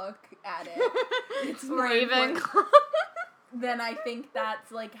in-depth look at it, it's more important. Ravenclaw. Then I think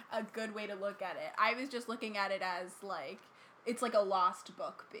that's, like, a good way to look at it. I was just looking at it as, like, it's like a lost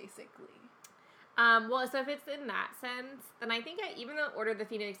book, basically. Well, so if it's in that sense, then I think even though Order of the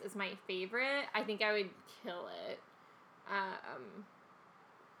Phoenix is my favorite, I think I would kill it.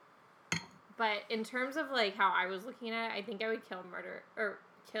 But in terms of, like, how I was looking at it, I think I would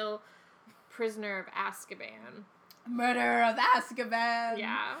kill Prisoner of Azkaban. Murder of Azkaban!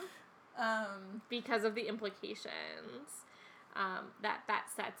 Yeah. Because of the implications that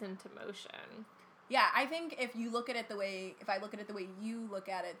sets into motion. Yeah, I think if I look at it the way you look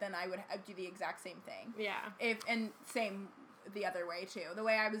at it, then I'd do the exact same thing. Yeah. And same the other way too. The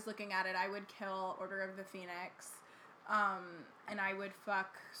way I was looking at it, I would kill Order of the Phoenix, and I would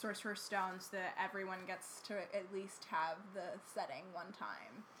fuck Sorcerer's Stone so that everyone gets to at least have the setting one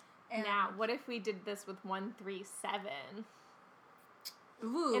time. And now, what if we did this with 137?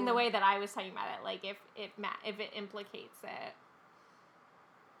 Ooh. In the way that I was talking about it, like if it implicates it.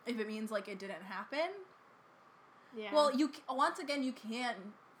 If it means, like, it didn't happen? Yeah. Well, once again, you can't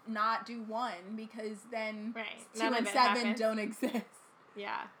not do 1 because then right. 2 and 7 don't exist.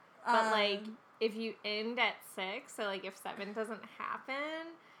 Yeah. But, like, if you end at 6, so, like, if 7 doesn't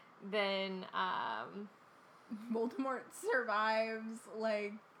happen, then, Voldemort survives,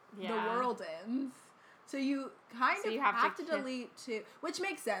 like, the world ends. So you have to delete 2, which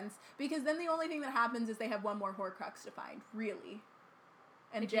makes sense, because then the only thing that happens is they have one more Horcrux to find, really.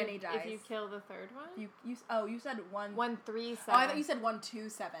 And Jenny dies. If you kill the third one? You said 1... 137. Oh, I thought you said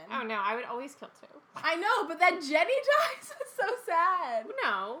 127. Oh, no, I would always kill 2. I know, but then Jenny dies. That's so sad.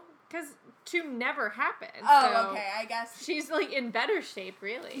 No, because 2 never happened. Oh, so okay, I guess. She's, like, in better shape,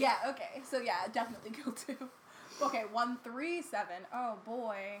 really. Yeah, okay. So, yeah, definitely kill 2. Okay, 137. Oh,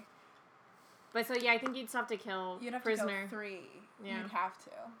 boy. But so, yeah, I think you'd still have to kill You'd have Prisoner. to go 3. Yeah. You'd have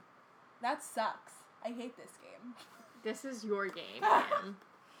to. That sucks. I hate this game. This is your game, Pam.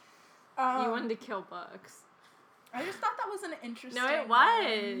 You wanted to kill books. I just thought that was an interesting No, it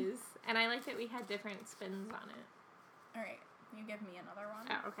was. And I like that we had different spins on it. Alright, you give me another one.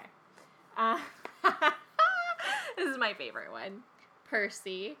 Oh, okay. This is my favorite one.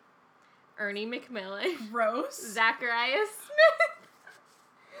 Percy, Ernie Macmillan, Gross. Zacharias Smith.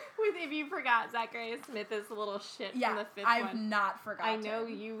 If you forgot, Zacharias Smith is a little shit from the 5th one. I've not forgotten. I know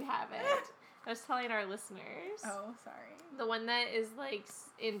you haven't. I was telling our listeners. Oh, sorry. The one that is, like,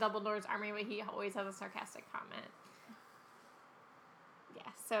 in Dumbledore's army, but he always has a sarcastic comment.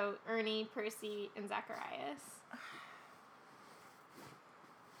 Yeah, so Ernie, Percy, and Zacharias.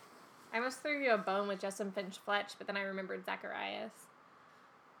 I almost threw you a bone with Justin Finch-Fletch, but then I remembered Zacharias.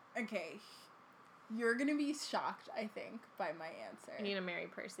 Okay. You're gonna be shocked, I think, by my answer. You need to marry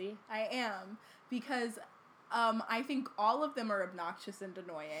Percy. I am, because I think all of them are obnoxious and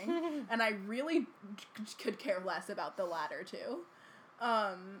annoying, and I really could care less about the latter 2.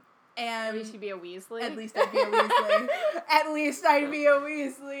 And at least you'd be a Weasley. At least I'd be a Weasley. At least I'd be a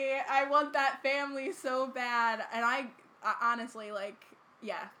Weasley. I want that family so bad, and I honestly, like,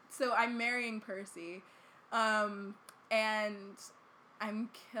 yeah. So I'm marrying Percy, and I'm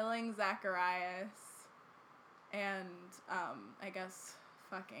killing Zacharias, and I guess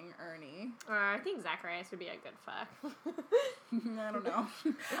fucking Ernie. I think Zacharias would be a good fuck. I don't know.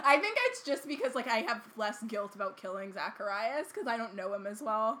 I think it's just because, like, I have less guilt about killing Zacharias because I don't know him as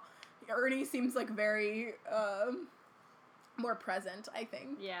well. Ernie seems, like, very more present, I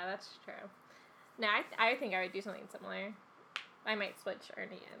think. Yeah, that's true. No, I think I would do something similar. I might switch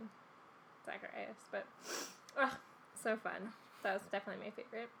Ernie and Zacharias, but so fun. That was definitely my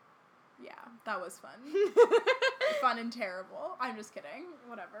favorite. Yeah, that was fun. Fun and terrible. I'm just kidding.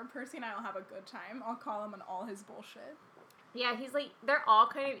 Whatever. Percy and I will have a good time. I'll call him on all his bullshit. Yeah, he's like, they're all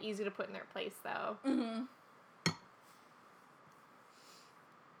kind of easy to put in their place, though. Mm-hmm.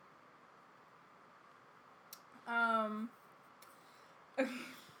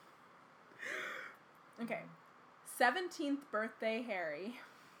 Okay. 17th birthday Harry.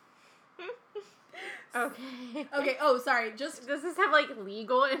 Okay. Okay, oh, sorry, just... Does this have, like,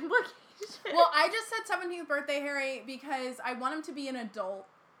 legal implications? Well, I just said 17th birthday Harry because I want him to be an adult.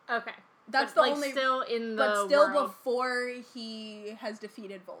 Okay. That's but, the like, only... still in the But still world. before he has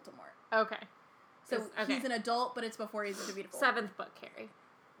defeated Voldemort. Okay. So he's an adult, but it's before he's defeated Voldemort. 7th book, Harry.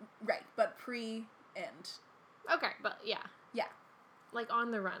 Right, but pre-end. Okay, but yeah. Yeah. Like,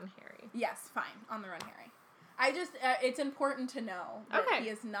 on the run, Harry. Yes, fine. On the run, Harry. I just, it's important to know that he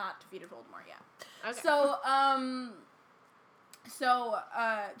has not defeated Voldemort yet. Okay. So,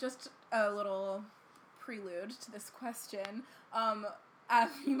 just a little prelude to this question. As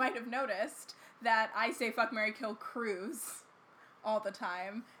you might have noticed, that I say fuck, marry, kill cruise all the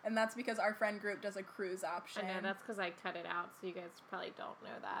time, and that's because our friend group does a cruise option. I know, that's because I cut it out, so you guys probably don't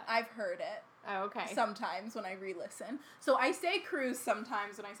know that. I've heard it. Oh, okay. Sometimes when I re-listen. So I say cruise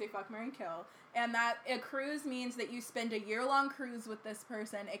sometimes when I say fuck, marry, kill. And that a cruise means that you spend a year-long cruise with this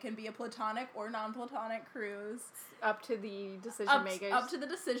person. It can be a platonic or non-platonic cruise. Up to the decision makers. Up to the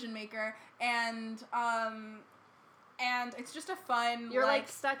decision maker. And it's just a fun... You're, like,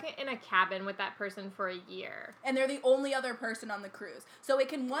 stuck in a cabin with that person for a year. And they're the only other person on the cruise. So it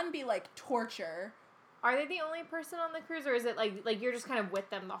can, one, be, like, torture. Are they the only person on the cruise, or is it, like you're just kind of with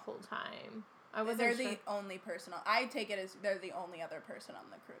them the whole time? They're the only person I take it as they're the only other person on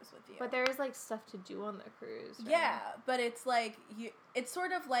the cruise with you. But there is, like, stuff to do on the cruise, right? Yeah, but it's, like, it's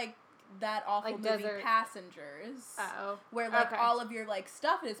sort of like that awful like movie desert. Passengers. Oh. Where, like, okay. all of your, like,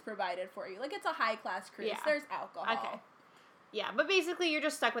 stuff is provided for you. Like, it's a high-class cruise. Yeah. There's alcohol. Okay. Yeah, but basically you're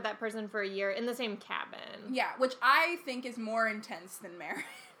just stuck with that person for a year in the same cabin. Yeah, which I think is more intense than marriage.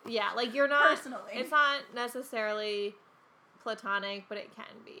 Yeah, like, you're not... Personally. It's not necessarily platonic, but it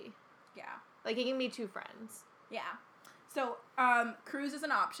can be. Yeah. Like, it can be two friends. Yeah. So, cruise is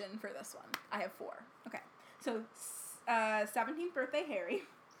an option for this one. I have 4. Okay. So, 17th birthday Harry,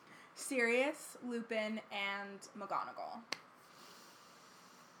 Sirius, Lupin, and McGonagall.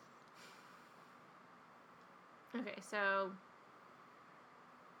 Okay, so...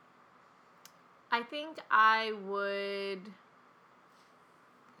 I think I would...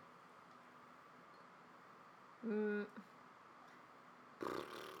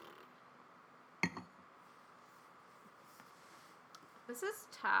 This is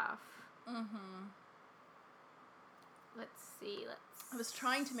tough. Mm-hmm. Let's see, I was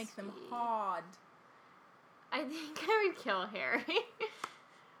trying to make them see. hard. I think I would kill Harry.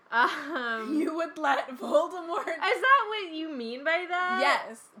 You would let Voldemort... Is that what you mean by that?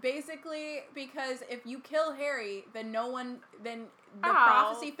 Yes. Basically, because if you kill Harry, then the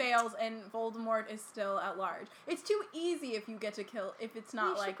prophecy fails and Voldemort is still at large. It's too easy if you get to kill, if it's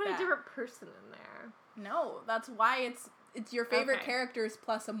not like put that. a different person in there. No, that's why it's your favorite Okay. characters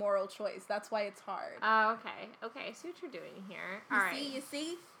plus a moral choice. That's why it's hard. Oh, okay. Okay, I see what you're doing here. All right. You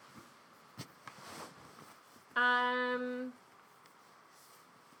see?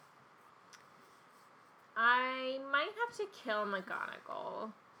 I might have to kill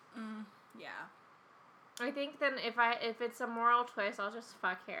McGonagall. Yeah. I think then if it's a moral choice, I'll just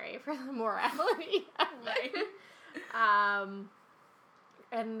fuck Harry for the morality. Right.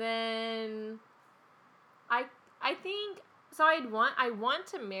 And then I think so. I want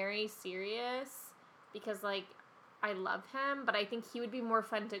to marry Sirius because, like, I love him, but I think he would be more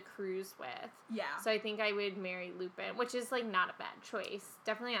fun to cruise with. Yeah. So I think I would marry Lupin, which is, like, not a bad choice.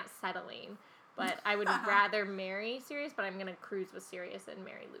 Definitely not settling. But I would rather marry Sirius, but I'm going to cruise with Sirius and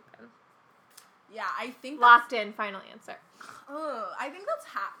marry Lupin. Yeah, I think Locked in, final answer. I think that's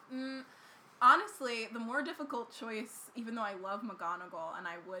honestly, the more difficult choice, even though I love McGonagall and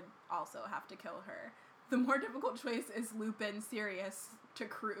I would also have to kill her, the more difficult choice is Lupin, Sirius to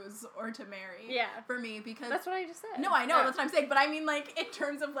cruise or to marry. Yeah. For me, because... That's what I just said. No, I know, that's what I'm saying, but I mean, like, in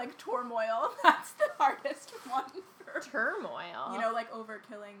terms of, like, turmoil, that's the hardest one for... Turmoil? You know, like,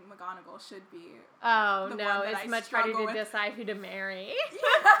 overkilling McGonagall should be... Oh, the no, one that it's I much harder struggle to with. decide who to marry.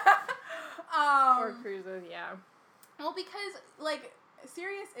 Or cruise with, yeah. Well, because, like,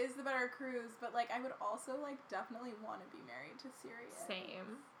 Sirius is the better cruise, but, like, I would also, like, definitely want to be married to Sirius.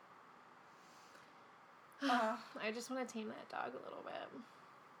 Same. I just want to tame that dog a little bit.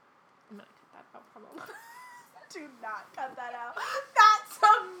 I'm gonna cut that out, probably. Do not cut that out. That's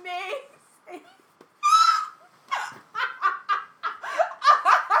amazing.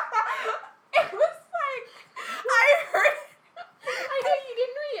 It was like, I heard it. I know you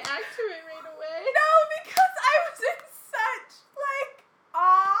didn't react to it right away. No, because I was in such, like,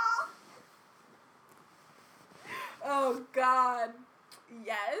 awe. Oh, God.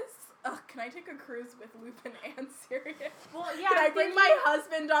 Yes. Ugh, can I take a cruise with Lupin and Sirius? Well, yeah. Can I bring my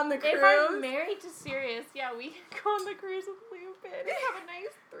husband on the cruise? If I'm married to Sirius, yeah, we can go on the cruise with Lupin and have a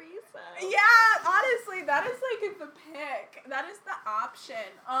nice threesome. Yeah, honestly, that is, like, the pick. That is the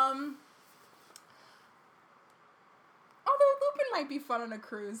option. Although Lupin might be fun on a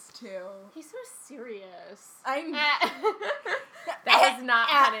cruise, too. He's so serious. I'm... That was not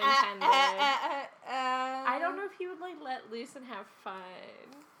pun intended. I I don't know if he would, like, let loose and have fun.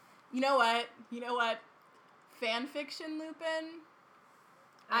 You know what? Fan fiction Lupin.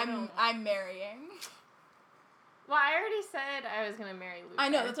 I'm marrying. Well, I already said I was gonna marry Lupin. I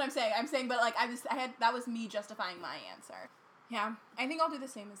know, that's what I'm saying. I'm saying, but, like, that was me justifying my answer. Yeah, I think I'll do the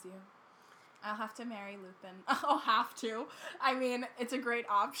same as you. I'll have to marry Lupin. I'll have to. I mean, it's a great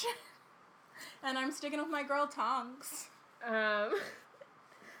option. And I'm sticking with my girl Tonks.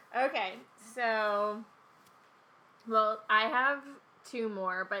 Okay, so, well, I have two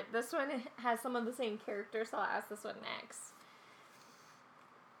more, but this one has some of the same characters, so I'll ask this one next.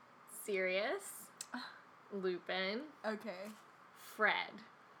 Sirius, Lupin, Okay. Fred.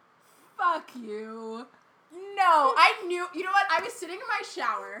 Fuck you. No, I knew. You know what? I was sitting in my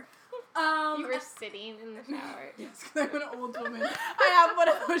shower. You were sitting in the shower. Yes, because I'm an old woman. I have one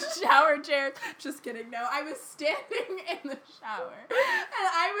of those shower chairs. Just kidding. No, I was standing in the shower. And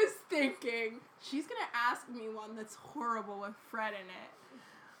I was thinking, she's going to ask me one that's horrible with Fred in it.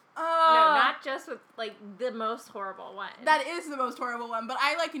 No, not just with, like, the most horrible one. That is the most horrible one, but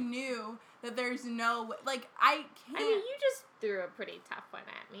I, like, knew that there's no way. Like, I can't. I mean, you just threw a pretty tough one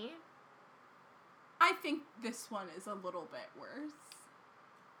at me. I think this one is a little bit worse.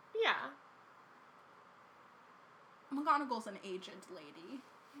 Yeah. McGonagall's an agent lady.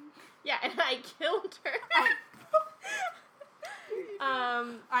 Yeah, and I killed her.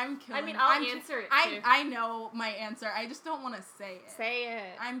 I'm killing. I mean, I'll answer it too. I know my answer. I just don't want to say it. Say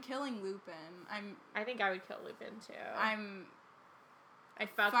it. I'm killing Lupin. I think I would kill Lupin too. I'd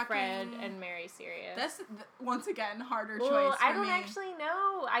fuck fucking- Fred and marry Sirius. That's once again harder well, choice for I don't me. actually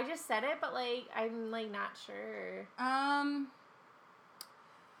know. I just said it, but like I'm like not sure.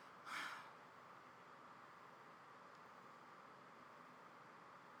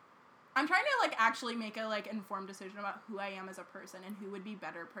 I'm trying to like actually make a like informed decision about who I am as a person and who would be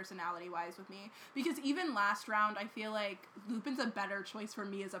better personality wise with me, because even last round I feel like Lupin's a better choice for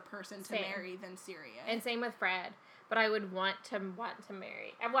me as a person to Same. marry than Sirius. And same with Fred. But I would want to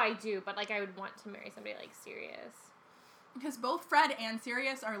marry. Well, I do, but like I would want to marry somebody like Sirius. Because both Fred and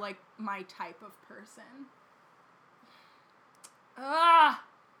Sirius are like my type of person. I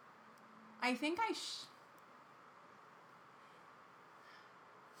think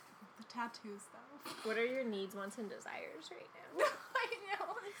the tattoos though. What are your needs, wants, and desires right now? I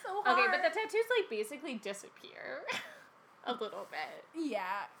know, it's so hard. Okay, but the tattoos like basically disappear a little bit.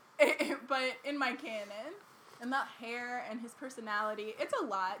 Yeah, but in my canon, and that hair and his personality, it's a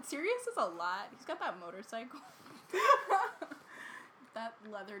lot. Sirius is a lot. He's got that motorcycle, that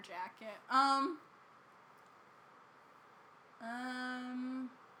leather jacket.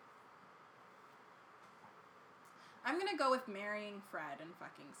 I'm gonna go with marrying Fred and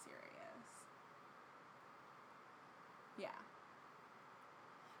fucking Sirius. Yeah.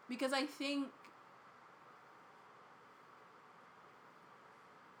 Because I think,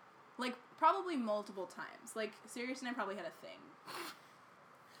 like, probably multiple times. Like, Sirius and I probably had a thing.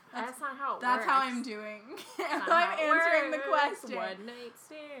 That's not how it works. That's how I'm doing. That's I'm not how it answering the works. question. One night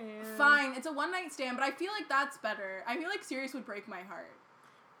stand. Fine, it's a one night stand, but I feel like that's better. I feel like Sirius would break my heart.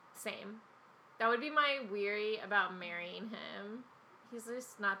 Same. That would be my worry about marrying him. He's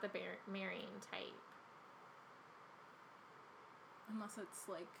just not the marrying type. Unless it's,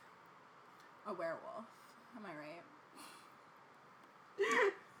 like, a werewolf. Am I right?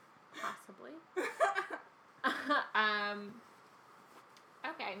 Possibly.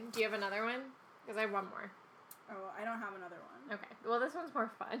 Okay. Do you have another one? Because I have one more. Oh, I don't have another one. Okay. Well, this one's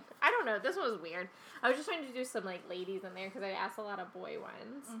more fun. I don't know. This one was weird. I was just trying to do some, like, ladies in there because I asked a lot of boy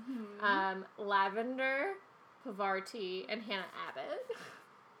ones. Mm-hmm. Lavender, Pavarti, and Hannah Abbott.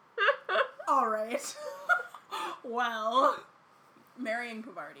 All right. Well, marrying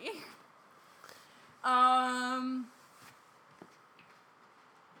Pavarti.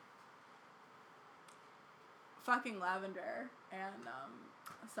 Fucking Lavender and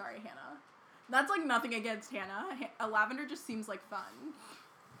sorry, Hannah. That's like nothing against Hannah. Lavender just seems like fun.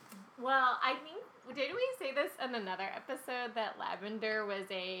 Well, I think, did we say this in another episode that Lavender was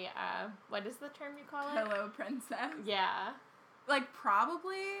a, what is the term you call it? Hello, princess. Yeah. Like,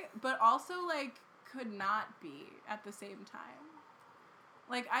 probably, but also, like, could not be at the same time.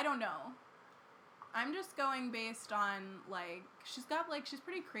 Like, I don't know. I'm just going based on, like, she's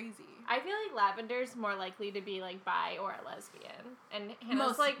pretty crazy. I feel like Lavender's more likely to be, like, bi or a lesbian. And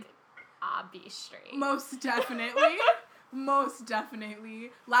Hannah's, like, obvious straight. Most definitely. Most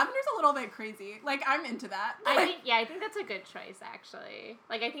definitely. Lavender's a little bit crazy. Like, I'm into that. I think that's a good choice, actually.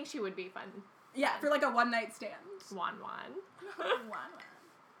 Like, I think she would be fun. Yeah, for, like, a one-night stand. One. One.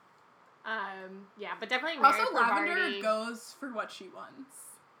 Yeah, but definitely marry Also, Pavarti. Lavender goes for what she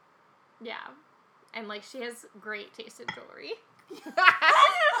wants. Yeah. And, like, she has great taste in jewelry.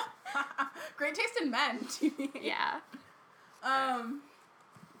 Great taste in men, too. Yeah.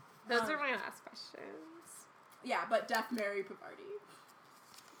 Those are my last questions. Yeah, but Death Mary Pavarti.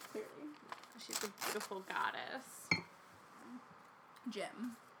 Clearly. She's a beautiful goddess.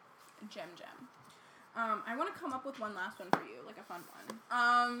 Gem. I want to come up with one last one for you, like a fun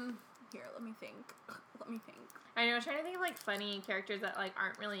one. Here, let me think. I know, I was trying to think of, like, funny characters that, like,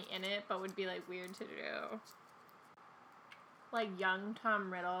 aren't really in it, but would be, like, weird to do. Like, young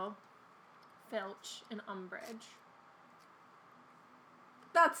Tom Riddle, Filch, and Umbridge.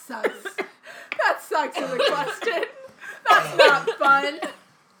 That sucks. That sucks as a question. That's not fun.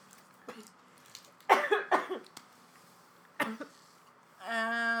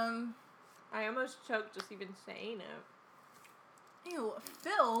 I almost choked just even saying it. Ew,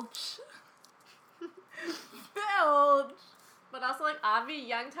 Filch. Filch. But also, like, obviously,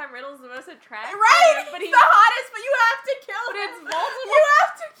 young Tom Riddle's the most attractive. Right? But He's he's the hottest, but you have to kill But him. it's multiple. You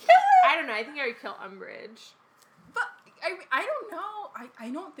have to kill him. I don't know. I think I would kill Umbridge. But I don't know. I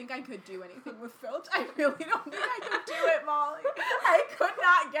don't think I could do anything with Filch. I really don't think I could do it, Molly. I could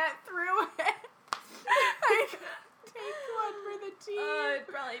not get through it. I couldn't take one for the team. It'd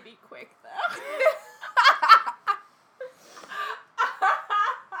probably be quick, though.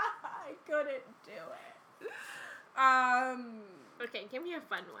 I couldn't do it. Okay, give me a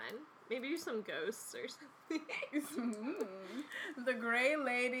fun one. Maybe do some ghosts or something. The Grey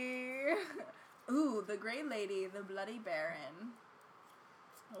Lady. Ooh, the Grey Lady, the Bloody Baron.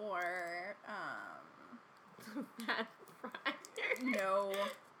 Or, Bad Friar. no.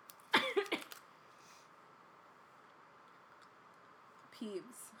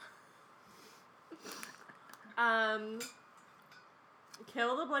 Peeves.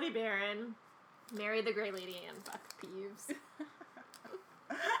 Kill the Bloody Baron, marry the Grey Lady, and fuck Peeves.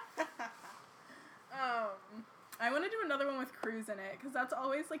 I want to do another one with Cruz in it, because that's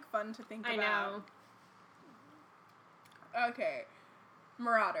always, like, fun to think I about. know. Okay.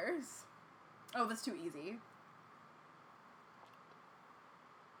 Marauders. Oh, that's too easy.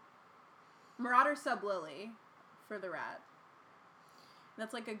 Marauder sub Lily for the rat.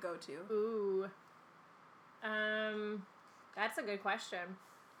 That's like a go-to. Ooh. That's a good question.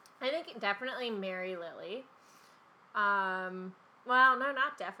 I think definitely marry Lily. Well, no,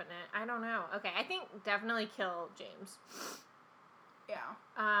 not definite. I don't know. Okay, I think definitely kill James. Yeah.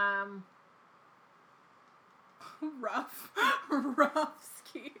 Rough. Rough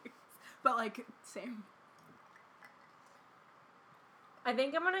skis. But, like, same. I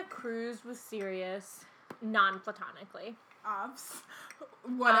think I'm gonna cruise with Sirius, non-platonically. Obs.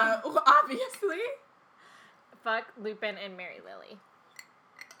 Obviously. Fuck Lupin and marry Lily.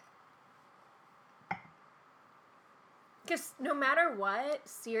 Because no matter what,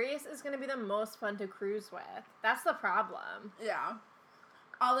 Sirius is going to be the most fun to cruise with. That's the problem. Yeah.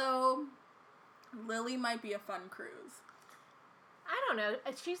 Although, Lily might be a fun cruise. I don't know.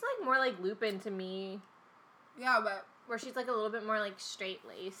 She's like more like Lupin to me. Yeah, but... Where she's like a little bit more like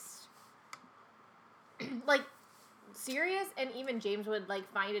straight-laced. Like, Sirius and even James would like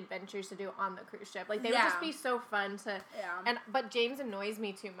find adventures to do on the cruise ship. Like, they would just be so fun to... Yeah. But James annoys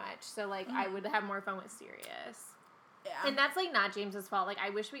me too much. So, like, I would have more fun with Sirius. Yeah. And that's, like, not James's fault. Like, I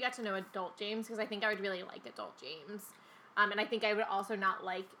wish we got to know adult James, because I think I would really like adult James. And I think I would also not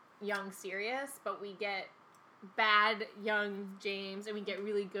like young Sirius, but we get bad young James, and we get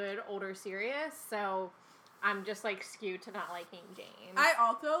really good older Sirius, so I'm just, like, skewed to not liking James. I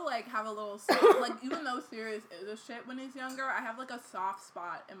also, like, have a little like, even though Sirius is a shit when he's younger, I have, like, a soft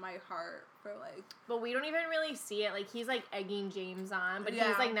spot in my heart for, like... But we don't even really see it. Like, he's, like, egging James on, but Yeah.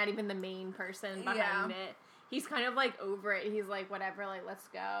 he's, like, not even the main person behind it. He's kind of, like, over it. He's like, whatever, like, let's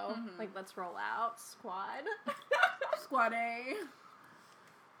go. Mm-hmm. Like, let's roll out. Squad. Squad A.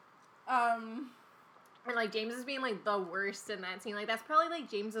 And, like, James is being, like, the worst in that scene. Like, that's probably,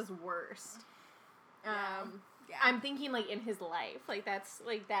 like, James's worst. Yeah. I'm thinking, like, in his life. Like, that's,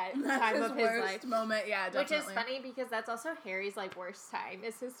 like, that That's time his of his worst life. moment, yeah, definitely. Which is funny because that's also Harry's, like, worst time.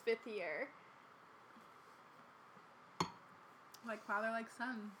 Is his 5th year. Like father, like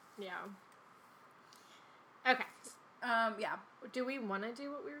son. Yeah. Okay. Yeah. Do we want to do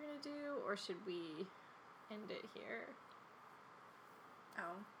what we were going to do, or should we end it here?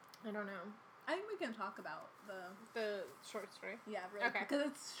 Oh. I don't know. I think we can talk about The short story. Yeah, really. Okay. Because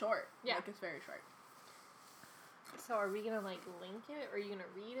it's short. Yeah. Like, it's very short. So are we going to, like, link it, or are you going to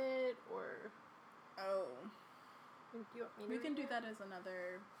read it, or... Oh. Do you want me to We can read do it? that as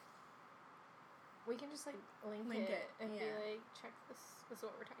another... We can just, like, link Link it it, and be yeah. like, check this. This is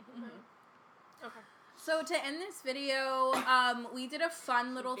what we're talking about. Okay. So to end this video, we did a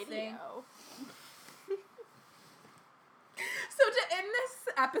fun little thing. So to end this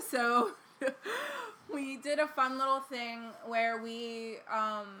episode, we did a fun little thing where we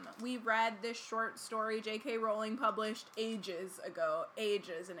read this short story J.K. Rowling published ages ago,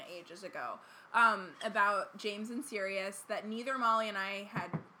 about James and Sirius that neither Molly and I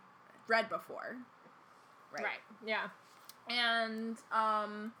had read before. Right. Yeah. And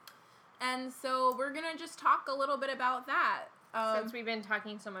And so we're going to just talk a little bit about that. Since we've been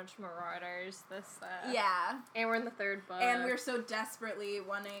talking so much Marauders, yeah. And we're in the third book. And we're so desperately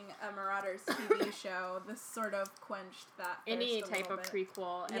wanting a Marauders TV show. This sort of quenched that thirst any a type little of bit.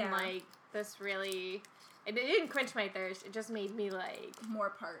 prequel. Yeah. And, like, this really... It didn't quench my thirst. It just made me, like... More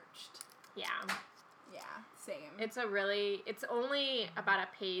parched. Yeah. Yeah, same. It's only about a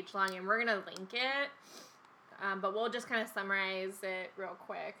page long, and we're going to link it. But we'll just kind of summarize it real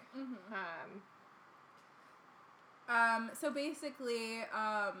quick. Mm-hmm. So basically,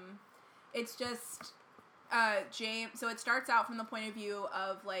 it's just, James, so it starts out from the point of view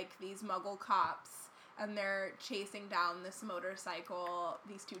of, like, these Muggle cops, and they're chasing down this motorcycle,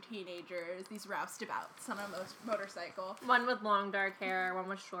 these two teenagers, these roustabouts on a motorcycle. One with long dark hair, one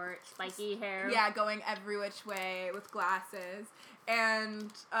with short, spiky hair. Yeah, going every which way with glasses.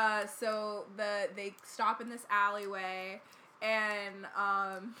 And, so they stop in this alleyway, and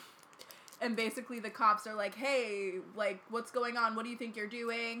basically the cops are like, hey, like, what's going on? What do you think you're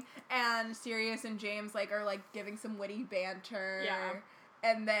doing? And Sirius and James, like, are, like, giving some witty banter. Yeah.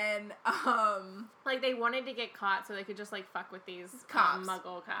 And then, like, they wanted to get caught so they could just, like, fuck with these cops,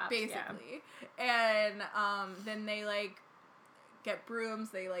 Muggle cops. basically. Yeah. And, then they, like, get brooms,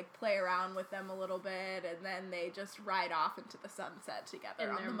 they, like, play around with them a little bit, and then they just ride off into the sunset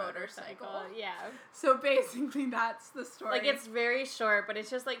together on the motorcycle. Yeah. So basically that's the story. Like, it's very short, but it's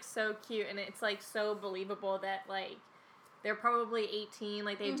just, like, so cute, and it's, like, so believable that, like, they're probably 18,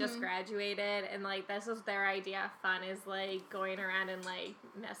 like, they've just graduated, and, like, this is their idea of fun, is, like, going around and, like,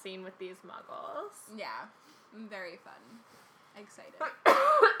 messing with these Muggles. Yeah. Very fun. Excited.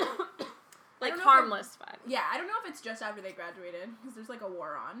 Like, harmless fun. Yeah, I don't know if it's just after they graduated, because there's, like, a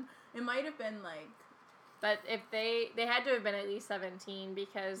war on. It might have been, like... But if they had to have been at least 17,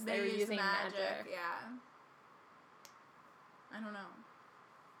 because they were using magic. Yeah. I don't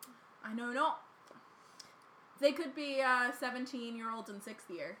know. They could be 17-year-olds in 6th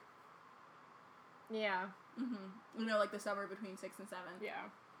year. Yeah. Mm-hmm. You know, like the summer between 6 and 7. Yeah.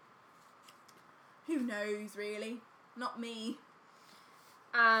 Who knows, really? Not me.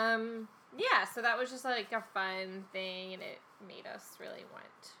 Yeah, so that was just, like, a fun thing, and it made us really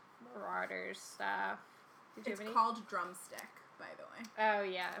want Marauders stuff. Did you It's have any? called Drumstick, by the way. Oh,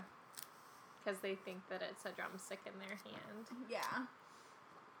 yeah. Because they think that it's a drumstick in their hand. Yeah.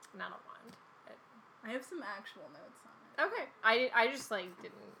 Not a wand. But... I have some actual notes on it. Okay. I just, like,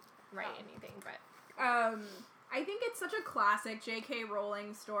 didn't write anything, but... I think it's such a classic J.K.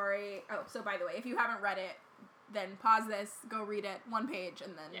 Rowling story. Oh, so by the way, if you haven't read it, then pause this, go read it, one page,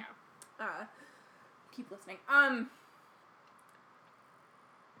 and then... Yeah. Keep listening.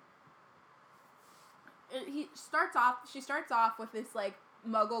 She starts off with this, like,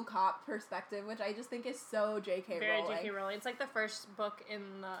 Muggle cop perspective, which I just think is so J.K. Very Rowling. J.K. Rowling. It's like the first book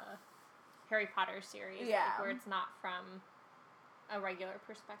in the Harry Potter series. Yeah. Like, where it's not from a regular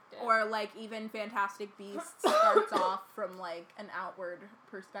perspective. Or, like, even Fantastic Beasts starts off from, like, an outward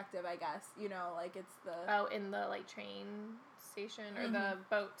perspective, I guess. You know, like, it's the... Oh, in the, like, train station or the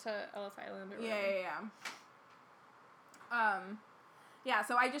boat to Ellis Island or whatever. Yeah,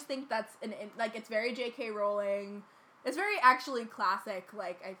 so I just think that's, like, it's very J.K. Rowling. It's very actually classic,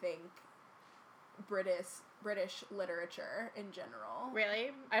 like, I think, British literature in general.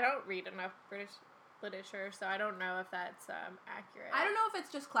 Really? I don't read enough British literature, so I don't know if that's accurate. I don't know if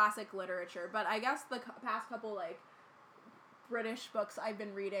it's just classic literature, but I guess the past couple, like, British books I've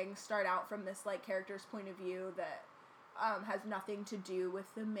been reading start out from this, like, character's point of view that has nothing to do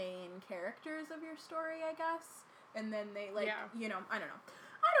with the main characters of your story, I guess. And then they, like, you know, I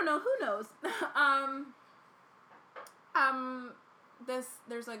don't know, who knows?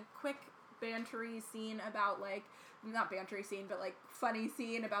 There's a quick bantery scene about, like, not bantery scene, but, like, funny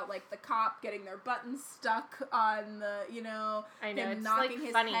scene about, like, the cop getting their buttons stuck on the, you know, I know, him it's, knocking like,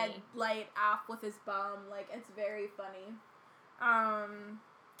 his funny. headlight off with his bum. Like, it's very funny.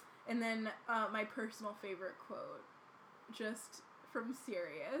 And then my personal favorite quote, just from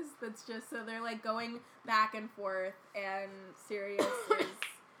Sirius, that's just, so they're, like, going back and forth, and Sirius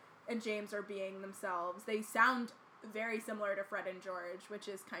and James are being themselves. They sound very similar to Fred and George, which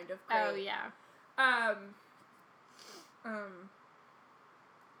is kind of great. Oh, yeah.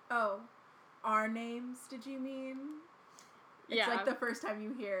 Our names, did you mean? It's Yeah. like the first time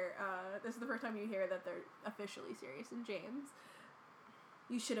you hear, this is the first time you hear that they're officially Sirius and James.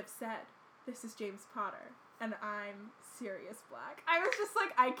 You should have said, this is James Potter, and I'm Sirius Black. I was just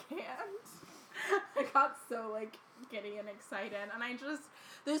like, I can't. I got so, like, giddy and excited, and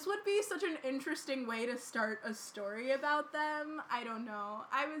this would be such an interesting way to start a story about them. I don't know.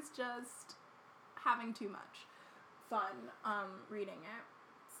 I was just having too much fun, reading it.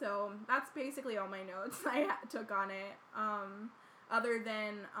 So that's basically all my notes I took on it. Other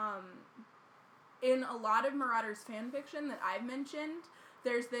than in a lot of Marauders fan fiction that I've mentioned,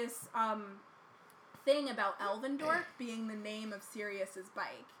 there's this thing about Elvendorf being the name of Sirius's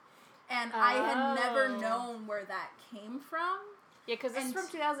bike. And I had never known where that came from. Yeah, because this is from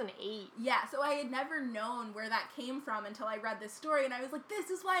 2008. Yeah, so I had never known where that came from until I read this story, and I was like, this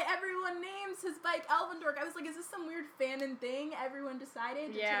is why everyone names his bike Elvendorf. I was like, is this some weird fanon thing everyone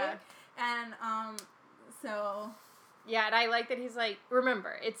decided to take? And, so... Yeah, and I like that he's like,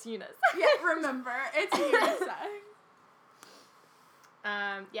 remember, it's Eunice. Yeah, remember, it's Eunice.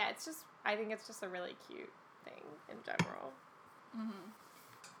 Yeah, it's just, I think it's just a really cute thing in general. Mm-hmm.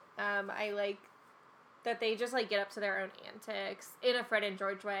 I like that they just, like, get up to their own antics in a Fred and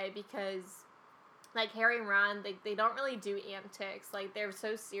George way because, like, Harry and Ron, they don't really do antics. Like, they're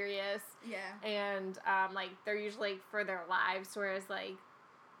so serious. Yeah. And, like, they're usually, like, for their lives, whereas, like,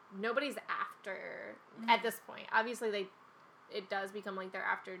 nobody's after, at this point. Obviously, it does become, like, they're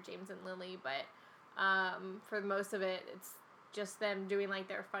after James and Lily, but, for most of it, it's just them doing, like,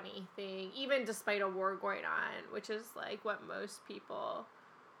 their funny thing, even despite a war going on, which is, like, what most people,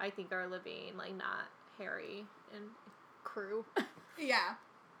 I think, are living, like, not Harry and crew. Yeah.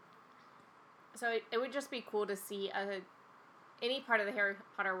 So it would just be cool to see any part of the Harry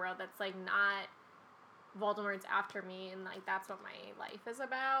Potter world that's, like, not Voldemort's after me, and, like, that's what my life is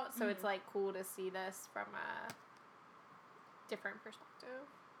about. So it's, like, cool to see this from a different perspective.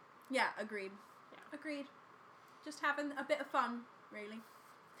 Yeah, agreed. Yeah. Agreed. Just having a bit of fun, really.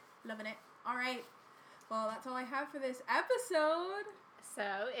 Loving it. All right. Well, that's all I have for this episode.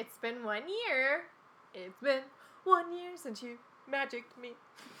 So, it's been 1 year. It's been 1 year since you magicked me.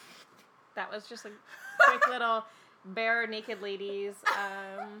 That was just a quick little bare naked ladies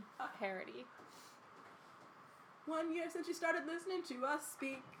parody. 1 year since you started listening to us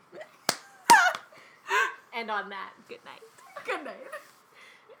speak. And on that, good night. Good night.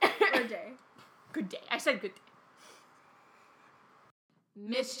 Good day. Good day. I said good day.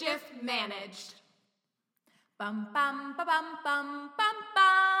 Mischief managed. Bum bum ba bum bum bum.